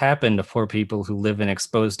things happen to poor people who live in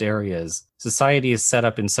exposed areas. Society is set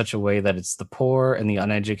up in such a way that it's the poor and the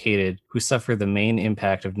uneducated who suffer the main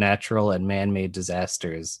impact of natural and man-made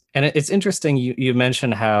disasters. And it's interesting, you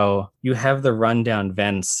mentioned how you have the rundown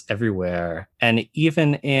vents everywhere, and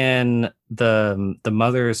even in the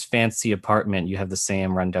mother's fancy apartment, you have the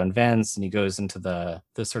same rundown vents, and he goes into the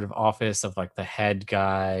sort of office of like the head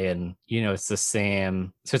guy, and it's the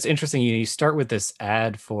same. So it's interesting, you start with this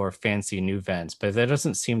ad for fancy new vents, but that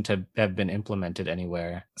doesn't seem to have been implemented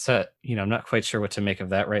anywhere. So I'm not quite sure what to make of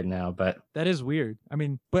that right now, but that is weird. I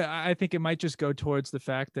mean, but I think it might just go towards the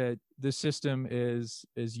fact that the system is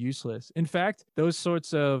useless. In fact, those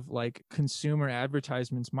sorts of like consumer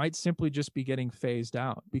advertisements might simply just be getting phased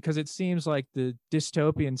out, because it seems like the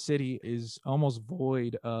dystopian city is almost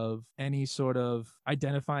void of any sort of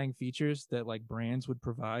identifying features that like brands would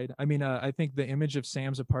provide. I mean, I think the image of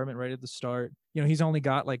Sam's apartment right at the start, he's only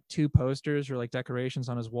got like 2 posters or like decorations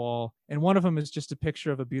on his wall, and one of them is just a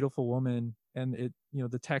picture of a beautiful woman, and it,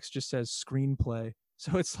 the text just says screenplay.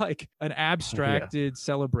 So it's like an abstracted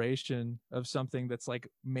celebration of something that's like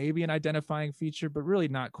maybe an identifying feature, but really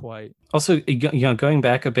not quite. Also, going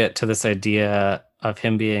back a bit to this idea of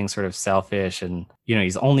him being sort of selfish, and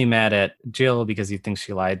he's only mad at Jill because he thinks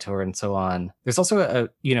she lied to her and so on. There's also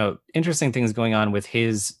interesting things going on with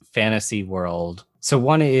his fantasy world. So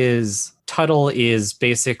one is Tuttle is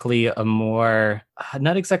basically a more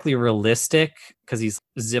not exactly realistic, because he's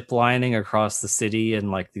ziplining across the city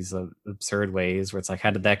in like these absurd ways where it's like,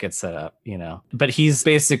 how did that get set up? But he's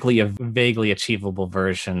basically a vaguely achievable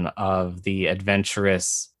version of the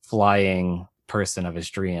adventurous flying person of his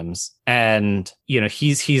dreams. And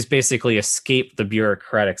he's basically escaped the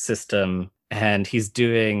bureaucratic system and he's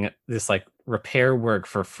doing this like repair work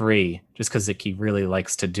for free just because like, he really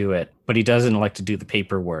likes to do it, but he doesn't like to do the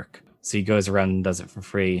paperwork. So he goes around and does it for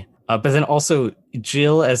free. But then also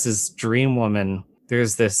Jill as his dream woman,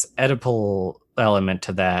 there's this Oedipal element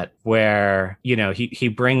to that where, you know, he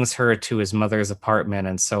brings her to his mother's apartment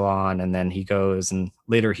and so on. And then he goes and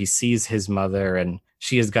later he sees his mother and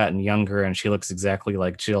she has gotten younger and she looks exactly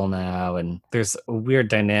like Jill now. And there's a weird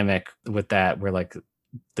dynamic with that where like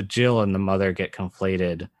the Jill and the mother get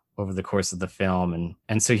conflated over the course of the film.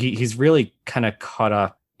 And so he's really kind of caught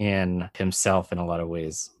up in himself in a lot of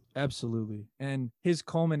ways. Absolutely. And his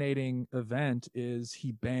culminating event is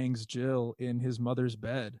he bangs Jill in his mother's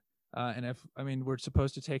bed. And if, I mean, we're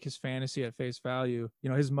supposed to take his fantasy at face value, you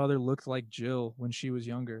know, his mother looked like Jill when she was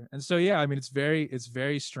younger. And so, yeah, I mean, it's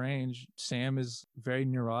very strange. Sam is very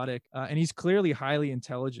neurotic, and he's clearly highly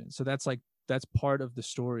intelligent. So that's part of the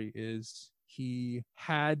story is he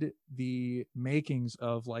had the makings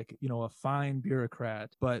of like, you know, a fine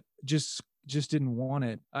bureaucrat, but just didn't want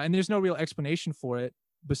it. And there's no real explanation for it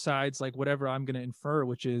besides like whatever I'm going to infer,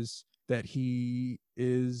 which is that he's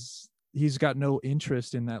got no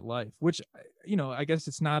interest in that life, which, you know, I guess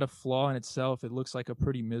it's not a flaw in itself. It looks like a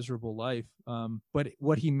pretty miserable life. But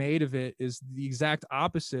what he made of it is the exact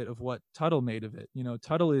opposite of what Tuttle made of it. You know,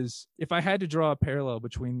 Tuttle is, if I had to draw a parallel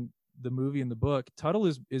between the movie and the book, Tuttle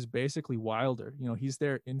is basically Wilder. You know, he's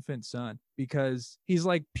their infant son because he's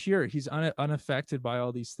like pure. He's unaffected by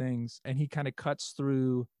all these things, and he kind of cuts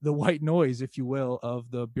through the white noise, if you will, of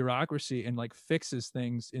the bureaucracy and like fixes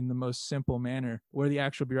things in the most simple manner, where the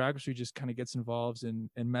actual bureaucracy just kind of gets involved and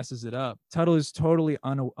messes it up. Tuttle is totally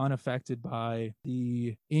unaffected by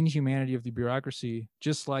the inhumanity of the bureaucracy,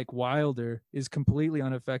 just like Wilder is completely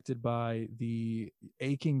unaffected by the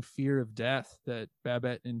aching fear of death that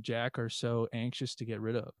Babette and Jack are so anxious to get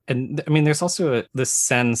rid of. And I mean, there's also this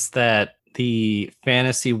sense that the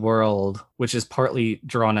fantasy world, which is partly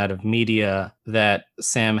drawn out of media that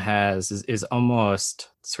Sam has, is almost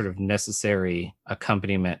sort of necessary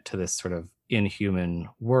accompaniment to this sort of inhuman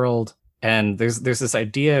world. And there's this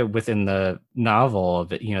idea within the novel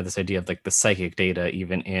of it, you know, this idea of like the psychic data,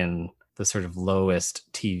 even in the sort of lowest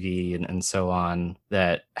TV and so on,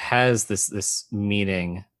 that has this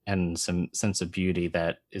meaning and some sense of beauty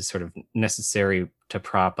that is sort of necessary to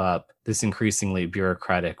prop up this increasingly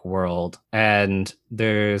bureaucratic world. And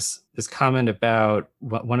there's this comment about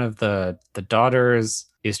one of the daughters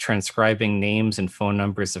is transcribing names and phone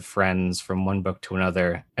numbers of friends from one book to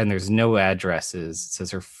another, and there's no addresses. It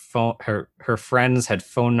says her friends had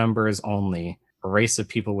phone numbers only, a race of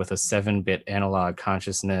people with a 7-bit analog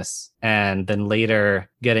consciousness. And then later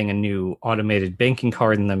getting a new automated banking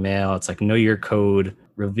card in the mail. It's like, know your code,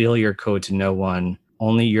 reveal your code to no one.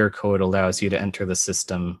 Only your code allows you to enter the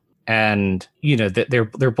system. And, you know,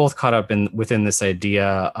 they're both caught up within this idea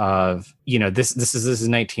of, you know, this is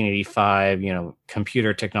 1985, you know,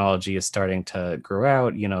 computer technology is starting to grow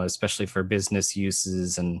out, you know, especially for business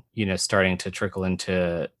uses and, you know, starting to trickle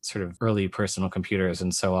into sort of early personal computers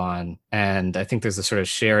and so on. And I think there's a sort of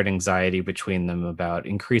shared anxiety between them about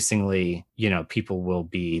increasingly, you know, people will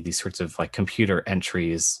be these sorts of like computer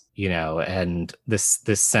entries, you know, and this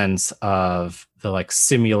sense of the like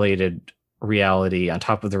simulated reality on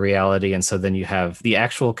top of the reality. And so then you have the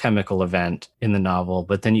actual chemical event in the novel,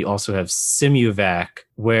 but then you also have Simuvac,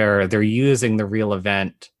 where they're using the real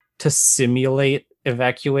event to simulate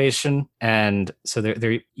evacuation. And so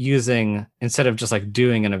they're using, instead of just like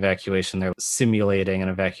doing an evacuation, they're simulating an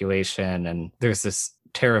evacuation. And there's this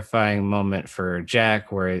terrifying moment for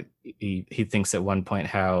Jack where he thinks at one point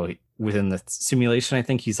how within the simulation, I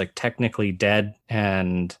think he's like technically dead.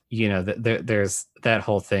 And, you know, there's that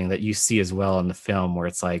whole thing that you see as well in the film where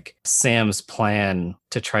it's like Sam's plan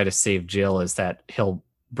to try to save Jill is that he'll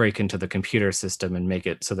break into the computer system and make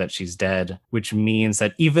it so that she's dead, which means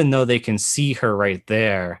that even though they can see her right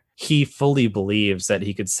there, he fully believes that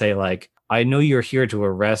he could say like, I know you're here to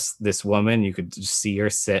arrest this woman. You could just see her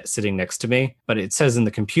sitting next to me, but it says in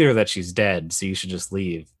the computer that she's dead, so you should just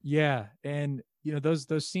leave. Yeah, and you know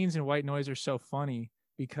those scenes in White Noise are so funny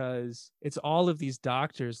because it's all of these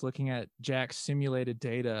doctors looking at Jack's simulated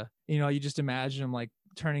data. You know, you just imagine them like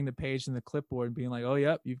turning the page in the clipboard and being like, "Oh,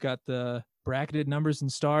 yep, you've got the bracketed numbers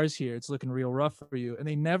and stars here. It's looking real rough for you." And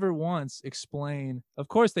they never once explain. Of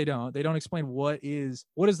course, they don't. They don't explain what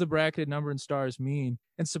does the bracketed number and stars mean.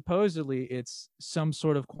 And supposedly, it's some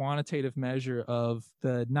sort of quantitative measure of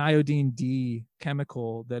the niodine D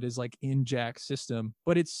chemical that is like in Jack's system.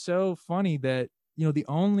 But it's so funny that, you know, the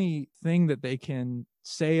only thing that they can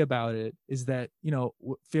say about it is that,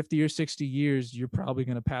 50 or 60 years, you're probably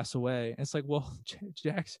going to pass away. And it's like, well,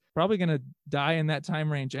 Jack's probably going to die in that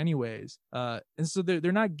time range anyways. And so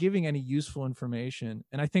they're not giving any useful information.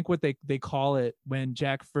 And I think what they call it when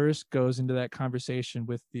Jack first goes into that conversation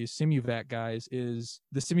with the Simuvac guys is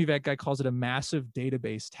the Simuvac guy calls it a massive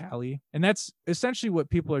database tally. And that's essentially what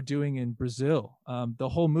people are doing in Brazil. The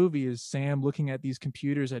whole movie is Sam looking at these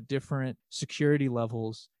computers at different security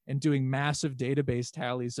levels and doing massive database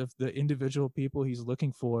tallies of the individual people he's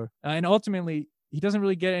looking for. And ultimately, he doesn't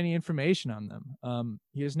really get any information on them.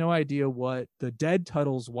 He has no idea what the dead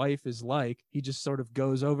Tuttle's wife is like. He just sort of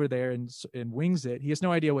goes over there and wings it. He has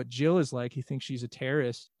no idea what Jill is like. He thinks she's a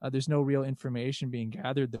terrorist. There's no real information being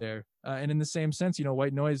gathered there. And in the same sense,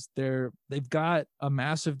 White Noise, they've got a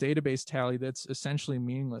massive database tally that's essentially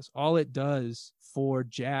meaningless. All it does for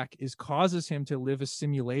Jack is causes him to live a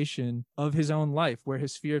simulation of his own life where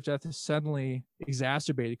his fear of death is suddenly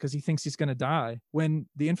exacerbated because he thinks he's going to die when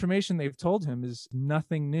the information they've told him is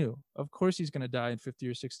nothing new. Of course he's going to die in 50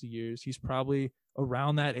 or 60 years. He's probably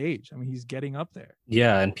around that age. I mean, he's getting up there.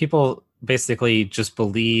 Yeah, and people basically just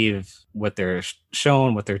believe what they're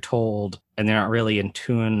shown, what they're told, and they're not really in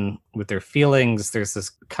tune with their feelings. There's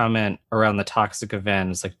this comment around the toxic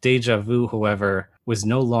events, like deja vu, however, was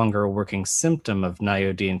no longer a working symptom of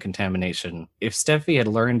niodeine contamination. If Steffi had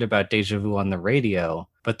learned about deja vu on the radio,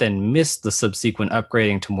 but then missed the subsequent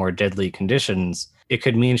upgrading to more deadly conditions, it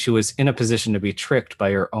could mean she was in a position to be tricked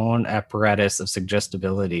by her own apparatus of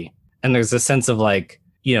suggestibility. And there's a sense of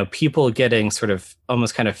people getting sort of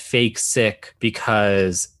almost kind of fake sick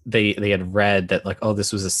because they had read that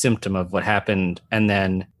this was a symptom of what happened. And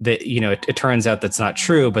then it turns out that's not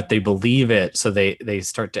true, but they believe it. So they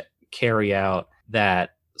start to carry out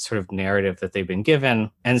that sort of narrative that they've been given.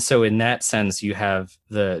 And so in that sense, you have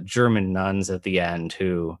the German nuns at the end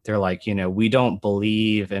who they're like, we don't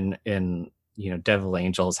believe in devil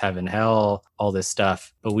angels, heaven, hell, all this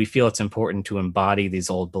stuff. But we feel it's important to embody these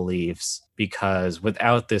old beliefs because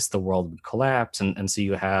without this, the world would collapse. And so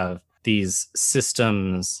you have these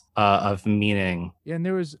systems of meaning. Yeah, and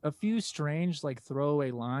there was a few strange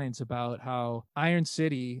throwaway lines about how Iron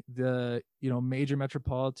City, the major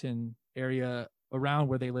metropolitan area around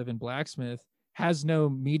where they live in Blacksmith, has no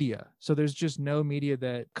media. So there's just no media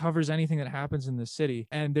that covers anything that happens in the city.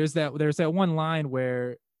 And there's that one line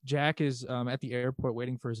where Jack is at the airport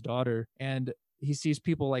waiting for his daughter, and he sees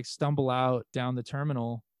people stumble out down the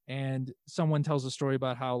terminal, and someone tells a story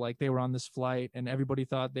about how they were on this flight and everybody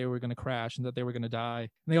thought they were going to crash and that they were going to die.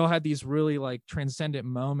 And they all had these really transcendent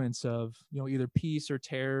moments of either peace or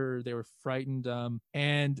terror, or they were frightened.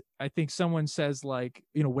 And I think someone says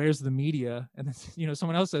where's the media? And then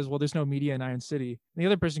someone else says, well, there's no media in Iron City. And the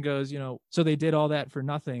other person goes, so they did all that for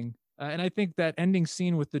nothing. And I think that ending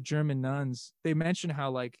scene with the German nuns, they mention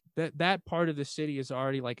how that part of the city is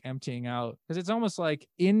already emptying out, because it's almost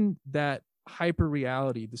in that hyper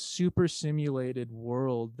reality, the super simulated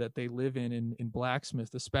world that they live in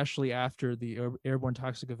Blacksmith, especially after the airborne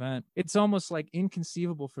toxic event. It's almost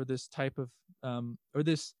inconceivable for this type of or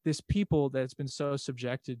this people that's been so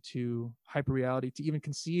subjected to hyper reality to even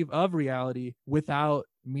conceive of reality without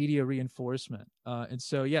media reinforcement. And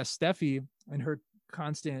so Steffi and her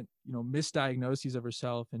constant misdiagnoses of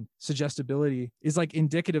herself and suggestibility is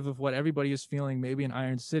indicative of what everybody is feeling maybe in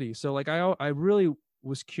Iron City. So I really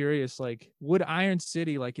was curious, would Iron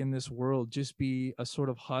City in this world just be a sort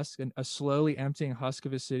of husk, and a slowly emptying husk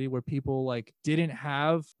of a city where people didn't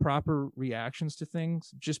have proper reactions to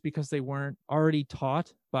things just because they weren't already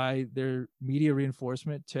taught by their media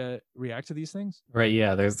reinforcement to react to these things? Right.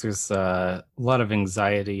 Yeah. There's a lot of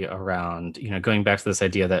anxiety around, going back to this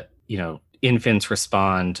idea that, infants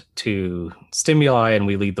respond to stimuli and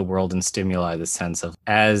we lead the world in stimuli, the sense of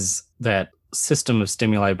as that system of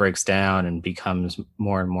stimuli breaks down and becomes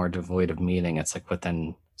more and more devoid of meaning, it's what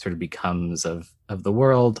then sort of becomes of the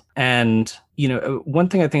world. And, one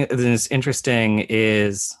thing I think is interesting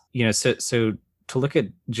is, so to look at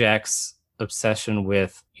Jack's obsession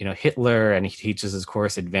with Hitler, and he teaches his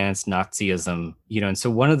course Advanced Nazism, and so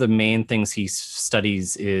one of the main things he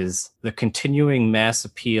studies is the continuing mass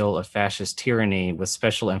appeal of fascist tyranny with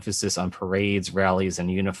special emphasis on parades, rallies,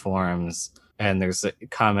 and uniforms. And there's a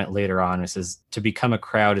comment later on, it says, to become a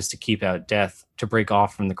crowd is to keep out death. To break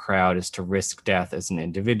off from the crowd is to risk death as an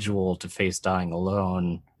individual, to face dying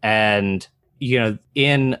alone. And,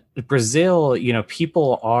 in Brazil,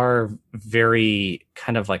 people are very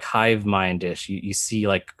kind of hive mindish. You see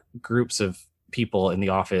groups of people in the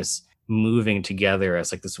office moving together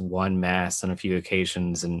as this one mass on a few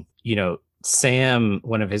occasions. And, Sam,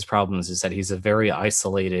 one of his problems is that he's a very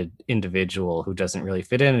isolated individual who doesn't really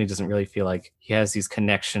fit in, and he doesn't really feel like he has these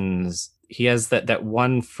connections. He has that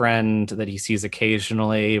one friend that he sees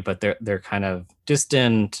occasionally, but they're kind of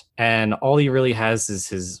distant, and all he really has is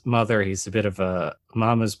his mother. He's a bit of a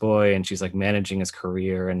mama's boy, and she's like managing his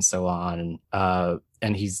career and so on.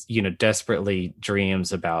 And he's, desperately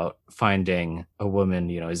dreams about finding a woman,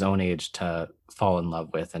 his own age to fall in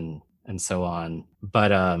love with and so on. But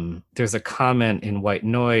there's a comment in White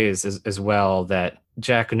Noise as well that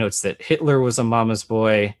Jack notes that Hitler was a mama's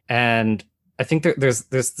boy. And I think there's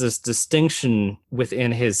this distinction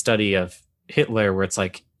within his study of Hitler where it's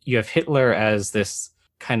like you have Hitler as this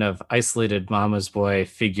kind of isolated mama's boy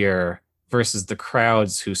figure versus the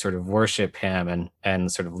crowds who sort of worship him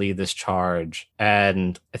and sort of lead this charge.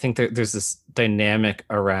 And I think there's this dynamic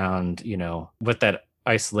around, what that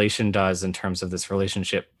isolation does in terms of this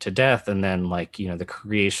relationship to death, and then the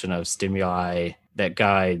creation of stimuli that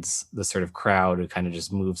guides the sort of crowd who kind of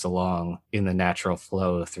just moves along in the natural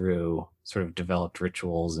flow through sort of developed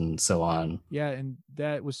rituals and so on. Yeah, and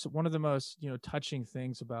that was one of the most, touching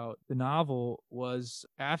things about the novel was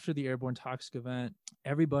after the airborne toxic event,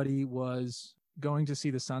 everybody was going to see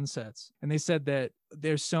the sunsets, and they said that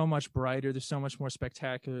they're so much brighter, they're so much more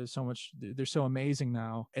spectacular, they're so amazing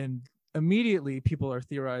now. And immediately people are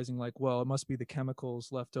theorizing like, well, it must be the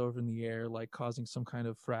chemicals left over in the air, like causing some kind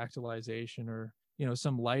of fractalization or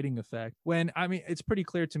some lighting effect, when I mean it's pretty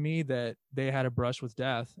clear to me that they had a brush with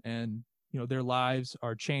death, and their lives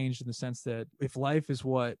are changed in the sense that if life is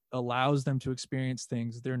what allows them to experience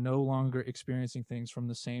things, they're no longer experiencing things from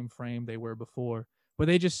the same frame they were before. But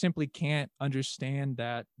they just simply can't understand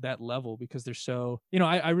that level because they're so,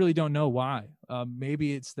 I really don't know why.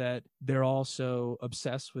 Maybe it's that they're all so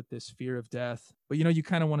obsessed with this fear of death. But, you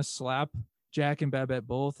kind of want to slap Jack and Babette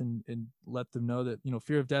both and let them know that,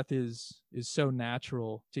 fear of death is so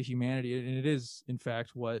natural to humanity. And it is, in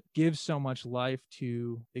fact, what gives so much life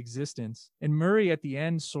to existence. And Murray at the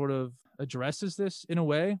end sort of addresses this in a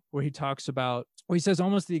way where he says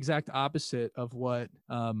almost the exact opposite of what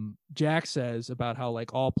Jack says about how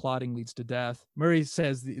like all plotting leads to death. Murray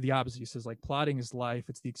says the opposite. He says like plotting is life.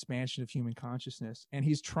 It's the expansion of human consciousness. And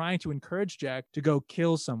he's trying to encourage Jack to go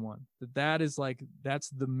kill someone. That's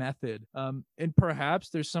the method. And perhaps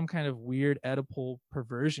there's some kind of weird Oedipal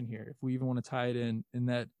perversion here, if we even want to tie it in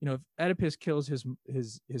that, if Oedipus kills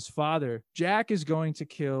his father, Jack is going to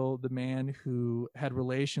kill the man who had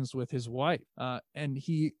relations with his wife. And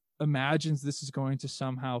he imagines this is going to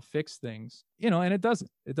somehow fix things, and it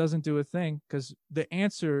doesn't do a thing, because the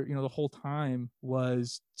answer, the whole time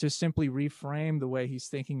was to simply reframe the way he's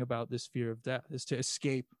thinking about this fear of death, is to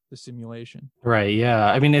escape the simulation. Right. Yeah.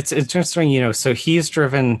 I mean, it's interesting, so he's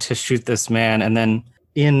driven to shoot this man, and then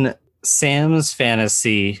in Sam's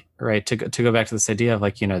fantasy, right, to go back to this idea of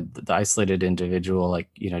like, the isolated individual, like,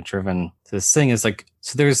 driven to this thing is like,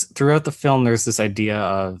 so there's throughout the film, there's this idea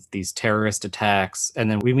of these terrorist attacks. And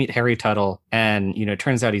then we meet Harry Tuttle, and, it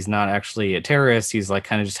turns out he's not actually a terrorist. He's like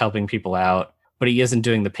kind of just helping people out, but he isn't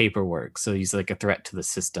doing the paperwork. So he's like a threat to the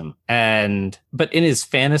system. But in his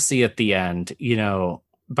fantasy at the end,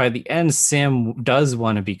 by the end, Sam does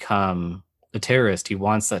want to become a terrorist. He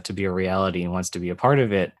wants that to be a reality. He wants to be a part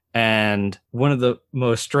of it. And one of the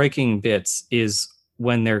most striking bits is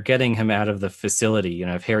when they're getting him out of the facility,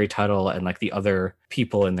 if Harry Tuttle and like the other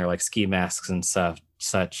people in their like ski masks and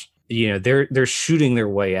such, they're shooting their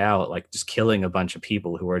way out, like just killing a bunch of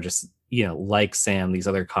people who are just, like Sam, these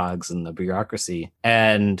other cogs in the bureaucracy.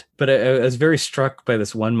 But I was very struck by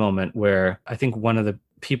this one moment where I think one of the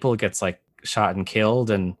people gets like shot and killed,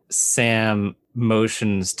 and Sam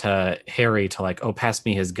motions to Harry to like, oh, pass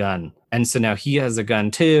me his gun. And so now he has a gun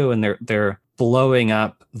too, and they're blowing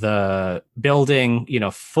up the building,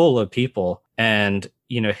 full of people. And,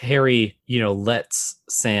 Harry, lets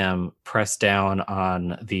Sam press down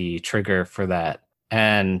on the trigger for that.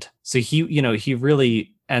 And so he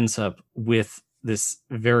really ends up with this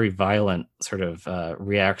very violent sort of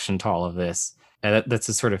reaction to all of this. And that's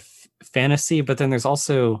a sort of fantasy, but then there's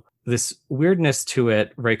also this weirdness to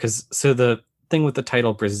it, right? Because so the thing with the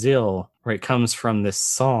title Brazil, right, comes from this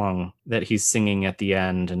song that he's singing at the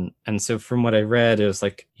end. And so from what I read, it was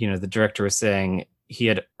like, the director was saying he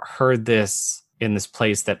had heard this in this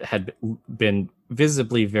place that had been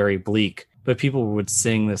visibly very bleak, but people would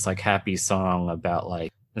sing this like happy song about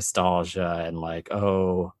like nostalgia and like,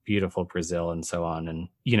 oh, beautiful Brazil and so on. And,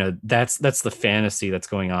 that's the fantasy that's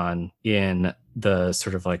going on in the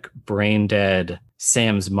sort of like brain dead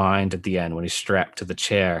Sam's mind at the end when he's strapped to the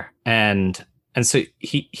chair. And so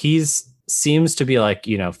he's seems to be like,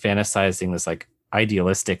 fantasizing this like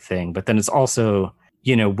idealistic thing, but then it's also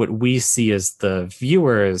what we see as the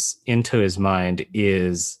viewers into his mind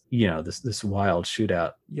is, this wild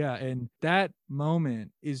shootout. Yeah, and that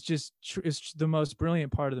moment is just is the most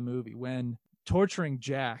brilliant part of the movie when torturing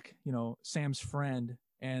Jack, Sam's friend,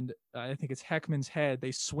 and I think it's Heckman's head.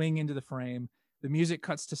 They swing into the frame. The music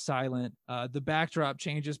cuts to silent. The backdrop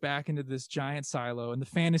changes back into this giant silo, and the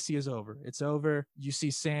fantasy is over. It's over. You see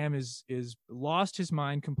Sam is lost his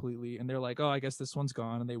mind completely, and they're like, "Oh, I guess this one's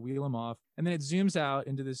gone," and they wheel him off. And then it zooms out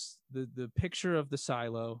into the picture of the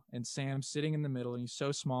silo, and Sam sitting in the middle, and he's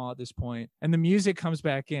so small at this point. And the music comes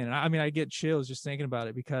back in. And I mean, I get chills just thinking about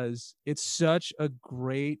it because it's such a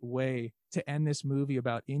great way to end this movie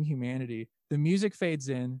about inhumanity. The music fades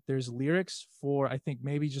in. There's lyrics for, I think,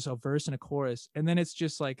 maybe just a verse and a chorus. And then it's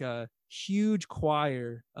just like a huge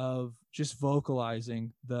choir of just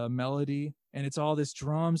vocalizing the melody. And it's all this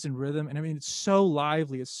drums and rhythm. And I mean, it's so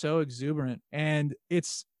lively. It's so exuberant. And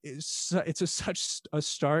it's such a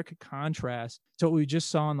stark contrast to what we just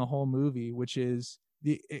saw in the whole movie, which is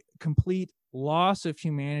the complete loss of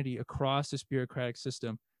humanity across this bureaucratic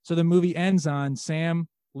system. So the movie ends on Sam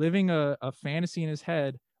living a fantasy in his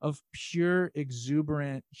head of pure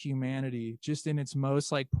exuberant humanity, just in its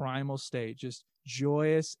most like primal state, just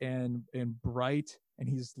joyous and bright. And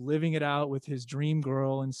he's living it out with his dream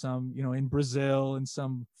girl in some, in Brazil, in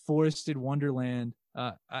some forested wonderland.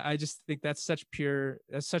 I just think that's such pure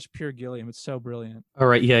Gilliam. It's so brilliant. All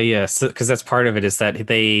right. Yeah. So, because that's part of it is that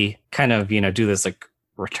they kind of, do this like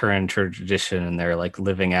return to tradition, and they're like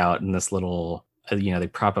living out in this little, they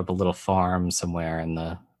prop up a little farm somewhere in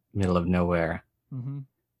the middle of nowhere. Mm-hmm.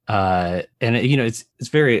 And it's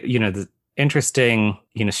very, the interesting,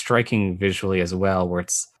 striking visually as well, where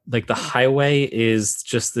it's like the highway is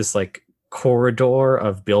just this like corridor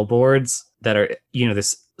of billboards that are,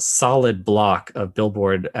 this solid block of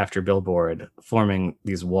billboard after billboard forming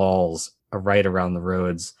these walls right around the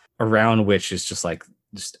roads, around which is just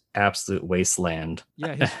absolute wasteland.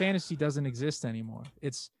 Yeah, his fantasy doesn't exist anymore.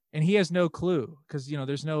 And he has no clue because,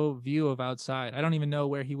 there's no view of outside. I don't even know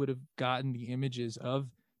where he would have gotten the images of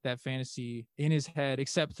that fantasy in his head,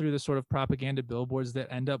 except through the sort of propaganda billboards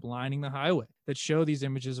that end up lining the highway that show these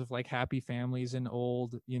images of like happy families and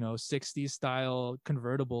old, 60s style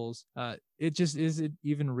convertibles. It just isn't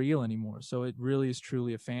even real anymore. So it really is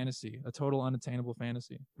truly a fantasy, a total unattainable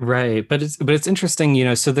fantasy. Right. But it's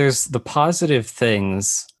interesting, so there's the positive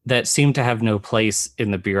things that seem to have no place in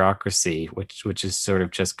the bureaucracy, which is sort of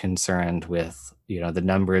just concerned with, the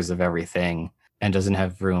numbers of everything, and doesn't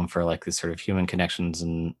have room for like these sort of human connections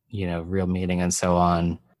and, real meaning and so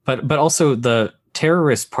on. But also the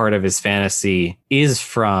terrorist part of his fantasy is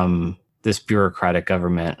from this bureaucratic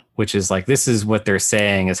government, which is like, this is what they're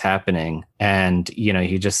saying is happening. And,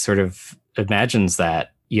 he just sort of imagines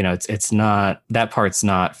that, it's not, that part's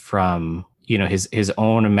not from, his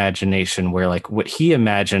own imagination, where like what he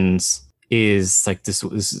imagines is like this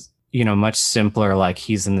much simpler, like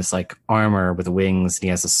he's in this like armor with wings and he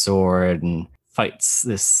has a sword and fights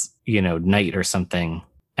this, knight or something.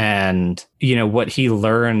 And, what he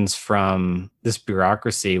learns from this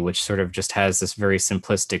bureaucracy, which sort of just has this very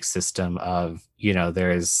simplistic system of,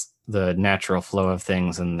 there's the natural flow of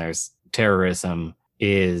things and there's terrorism,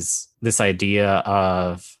 is this idea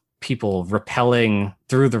of people rappelling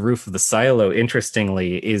through the roof of the silo,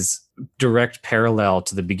 interestingly, is direct parallel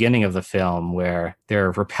to the beginning of the film where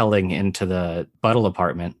they're rappelling into the Buttle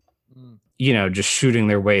apartment, just shooting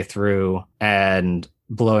their way through and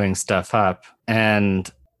blowing stuff up.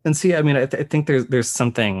 And see, I mean, I think there's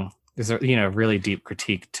something, there's a, really deep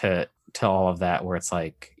critique to all of that, where it's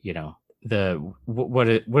like, what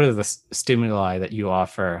are the stimuli that you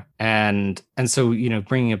offer? And so,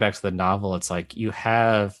 bringing it back to the novel, it's like you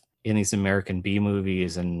have in these American B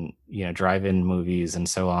movies and, drive-in movies and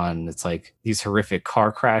so on, it's like these horrific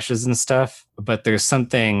car crashes and stuff, but there's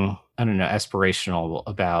something, I don't know, aspirational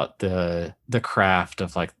about the craft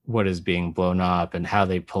of like what is being blown up and how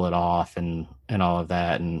they pull it off and all of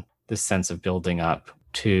that, and this sense of building up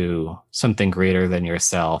to something greater than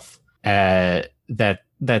yourself.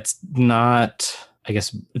 That's not, I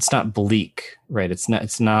guess, it's not bleak, right? It's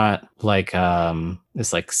not like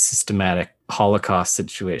this like systematic Holocaust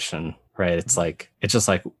situation, right? It's just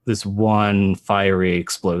like this one fiery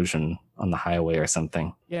explosion on the highway or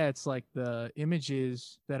something. Yeah, it's like the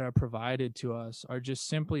images that are provided to us are just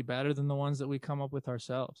simply better than the ones that we come up with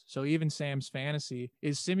ourselves. So even Sam's fantasy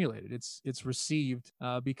is simulated. It's received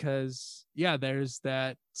because there's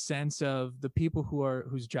that sense of the people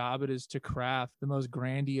whose job it is to craft the most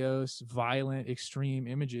grandiose, violent, extreme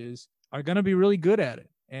images are going to be really good at it.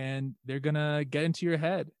 and they're gonna get into your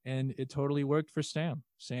head. And it totally worked for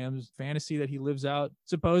Sam's fantasy that he lives out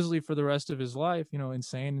supposedly for the rest of his life,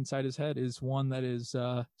 insane inside his head, is one that is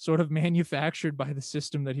sort of manufactured by the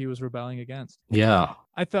system that he was rebelling against. Yeah.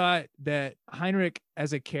 I thought that Heinrich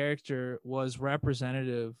as a character was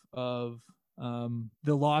representative of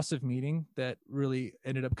the loss of meaning that really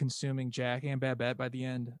ended up consuming Jack and Babette by the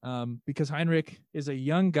end, because Heinrich is a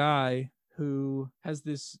young guy who has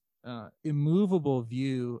this immovable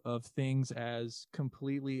view of things as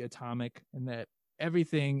completely atomic, and that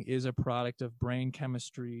everything is a product of brain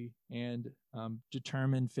chemistry and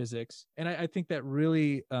determined physics. And I think that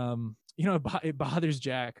really, it bothers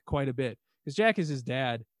Jack quite a bit, because Jack is his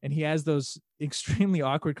dad, and he has those extremely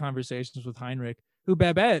awkward conversations with Heinrich, who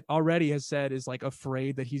Babette already has said is like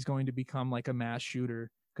afraid that he's going to become like a mass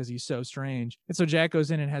shooter because he's so strange. And so Jack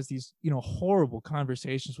goes in and has these, horrible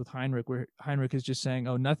conversations with Heinrich, where Heinrich is just saying,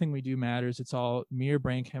 oh, nothing we do matters. It's all mere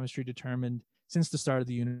brain chemistry determined since the start of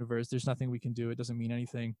the universe. There's nothing we can do. It doesn't mean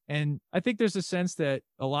anything. And I think there's a sense that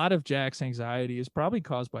a lot of Jack's anxiety is probably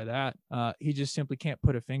caused by that. He just simply can't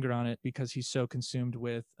put a finger on it because he's so consumed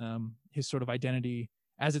with his sort of identity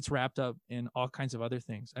as it's wrapped up in all kinds of other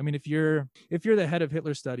things. I mean, if you're the head of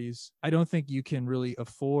Hitler Studies, I don't think you can really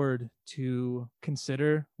afford to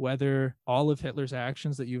consider whether all of Hitler's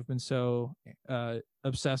actions that you've been so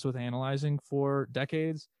obsessed with analyzing for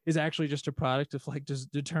decades is actually just a product of like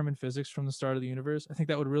just determined physics from the start of the universe. I think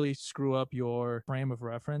that would really screw up your frame of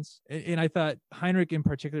reference. And I thought Heinrich in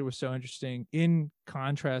particular was so interesting in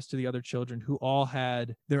contrast to the other children, who all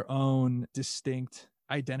had their own distinct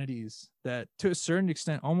identities that to a certain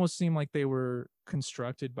extent almost seemed like they were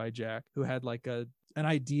constructed by Jack, who had like an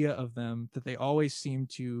idea of them that they always seemed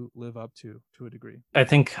to live up to a degree. I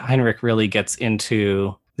think Heinrich really gets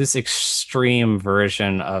into this extreme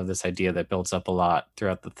version of this idea that builds up a lot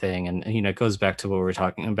throughout the thing. And it goes back to what we were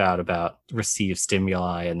talking about received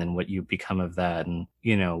stimuli and then what you become of that. And,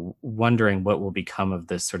 wondering what will become of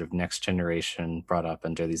this sort of next generation brought up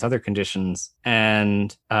under these other conditions.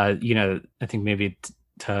 And, I think maybe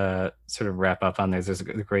to sort of wrap up on there's a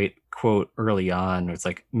great quote early on where it's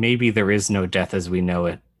like, maybe there is no death as we know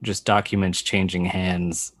it, just documents changing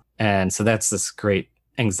hands. And so that's this great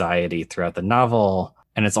anxiety throughout the novel.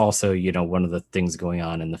 And it's also, one of the things going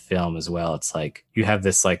on in the film as well. It's like you have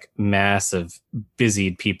this like mass of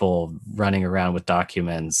busied people running around with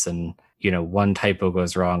documents, and one typo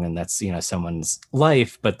goes wrong and that's someone's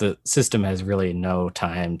life, but the system has really no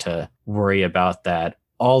time to worry about that.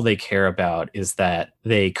 All they care about is that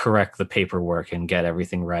they correct the paperwork and get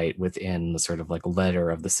everything right within the sort of like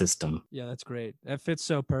letter of the system. Yeah, that's great. That fits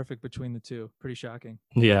so perfect between the two. Pretty shocking.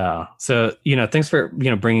 Yeah. So, thanks for,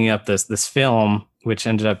 bringing up this film, which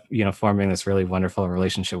ended up, forming this really wonderful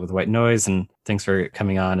relationship with White Noise. And thanks for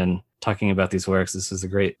coming on and talking about these works. This was a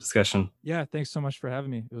great discussion. Yeah, thanks so much for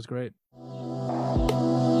having me. It was great.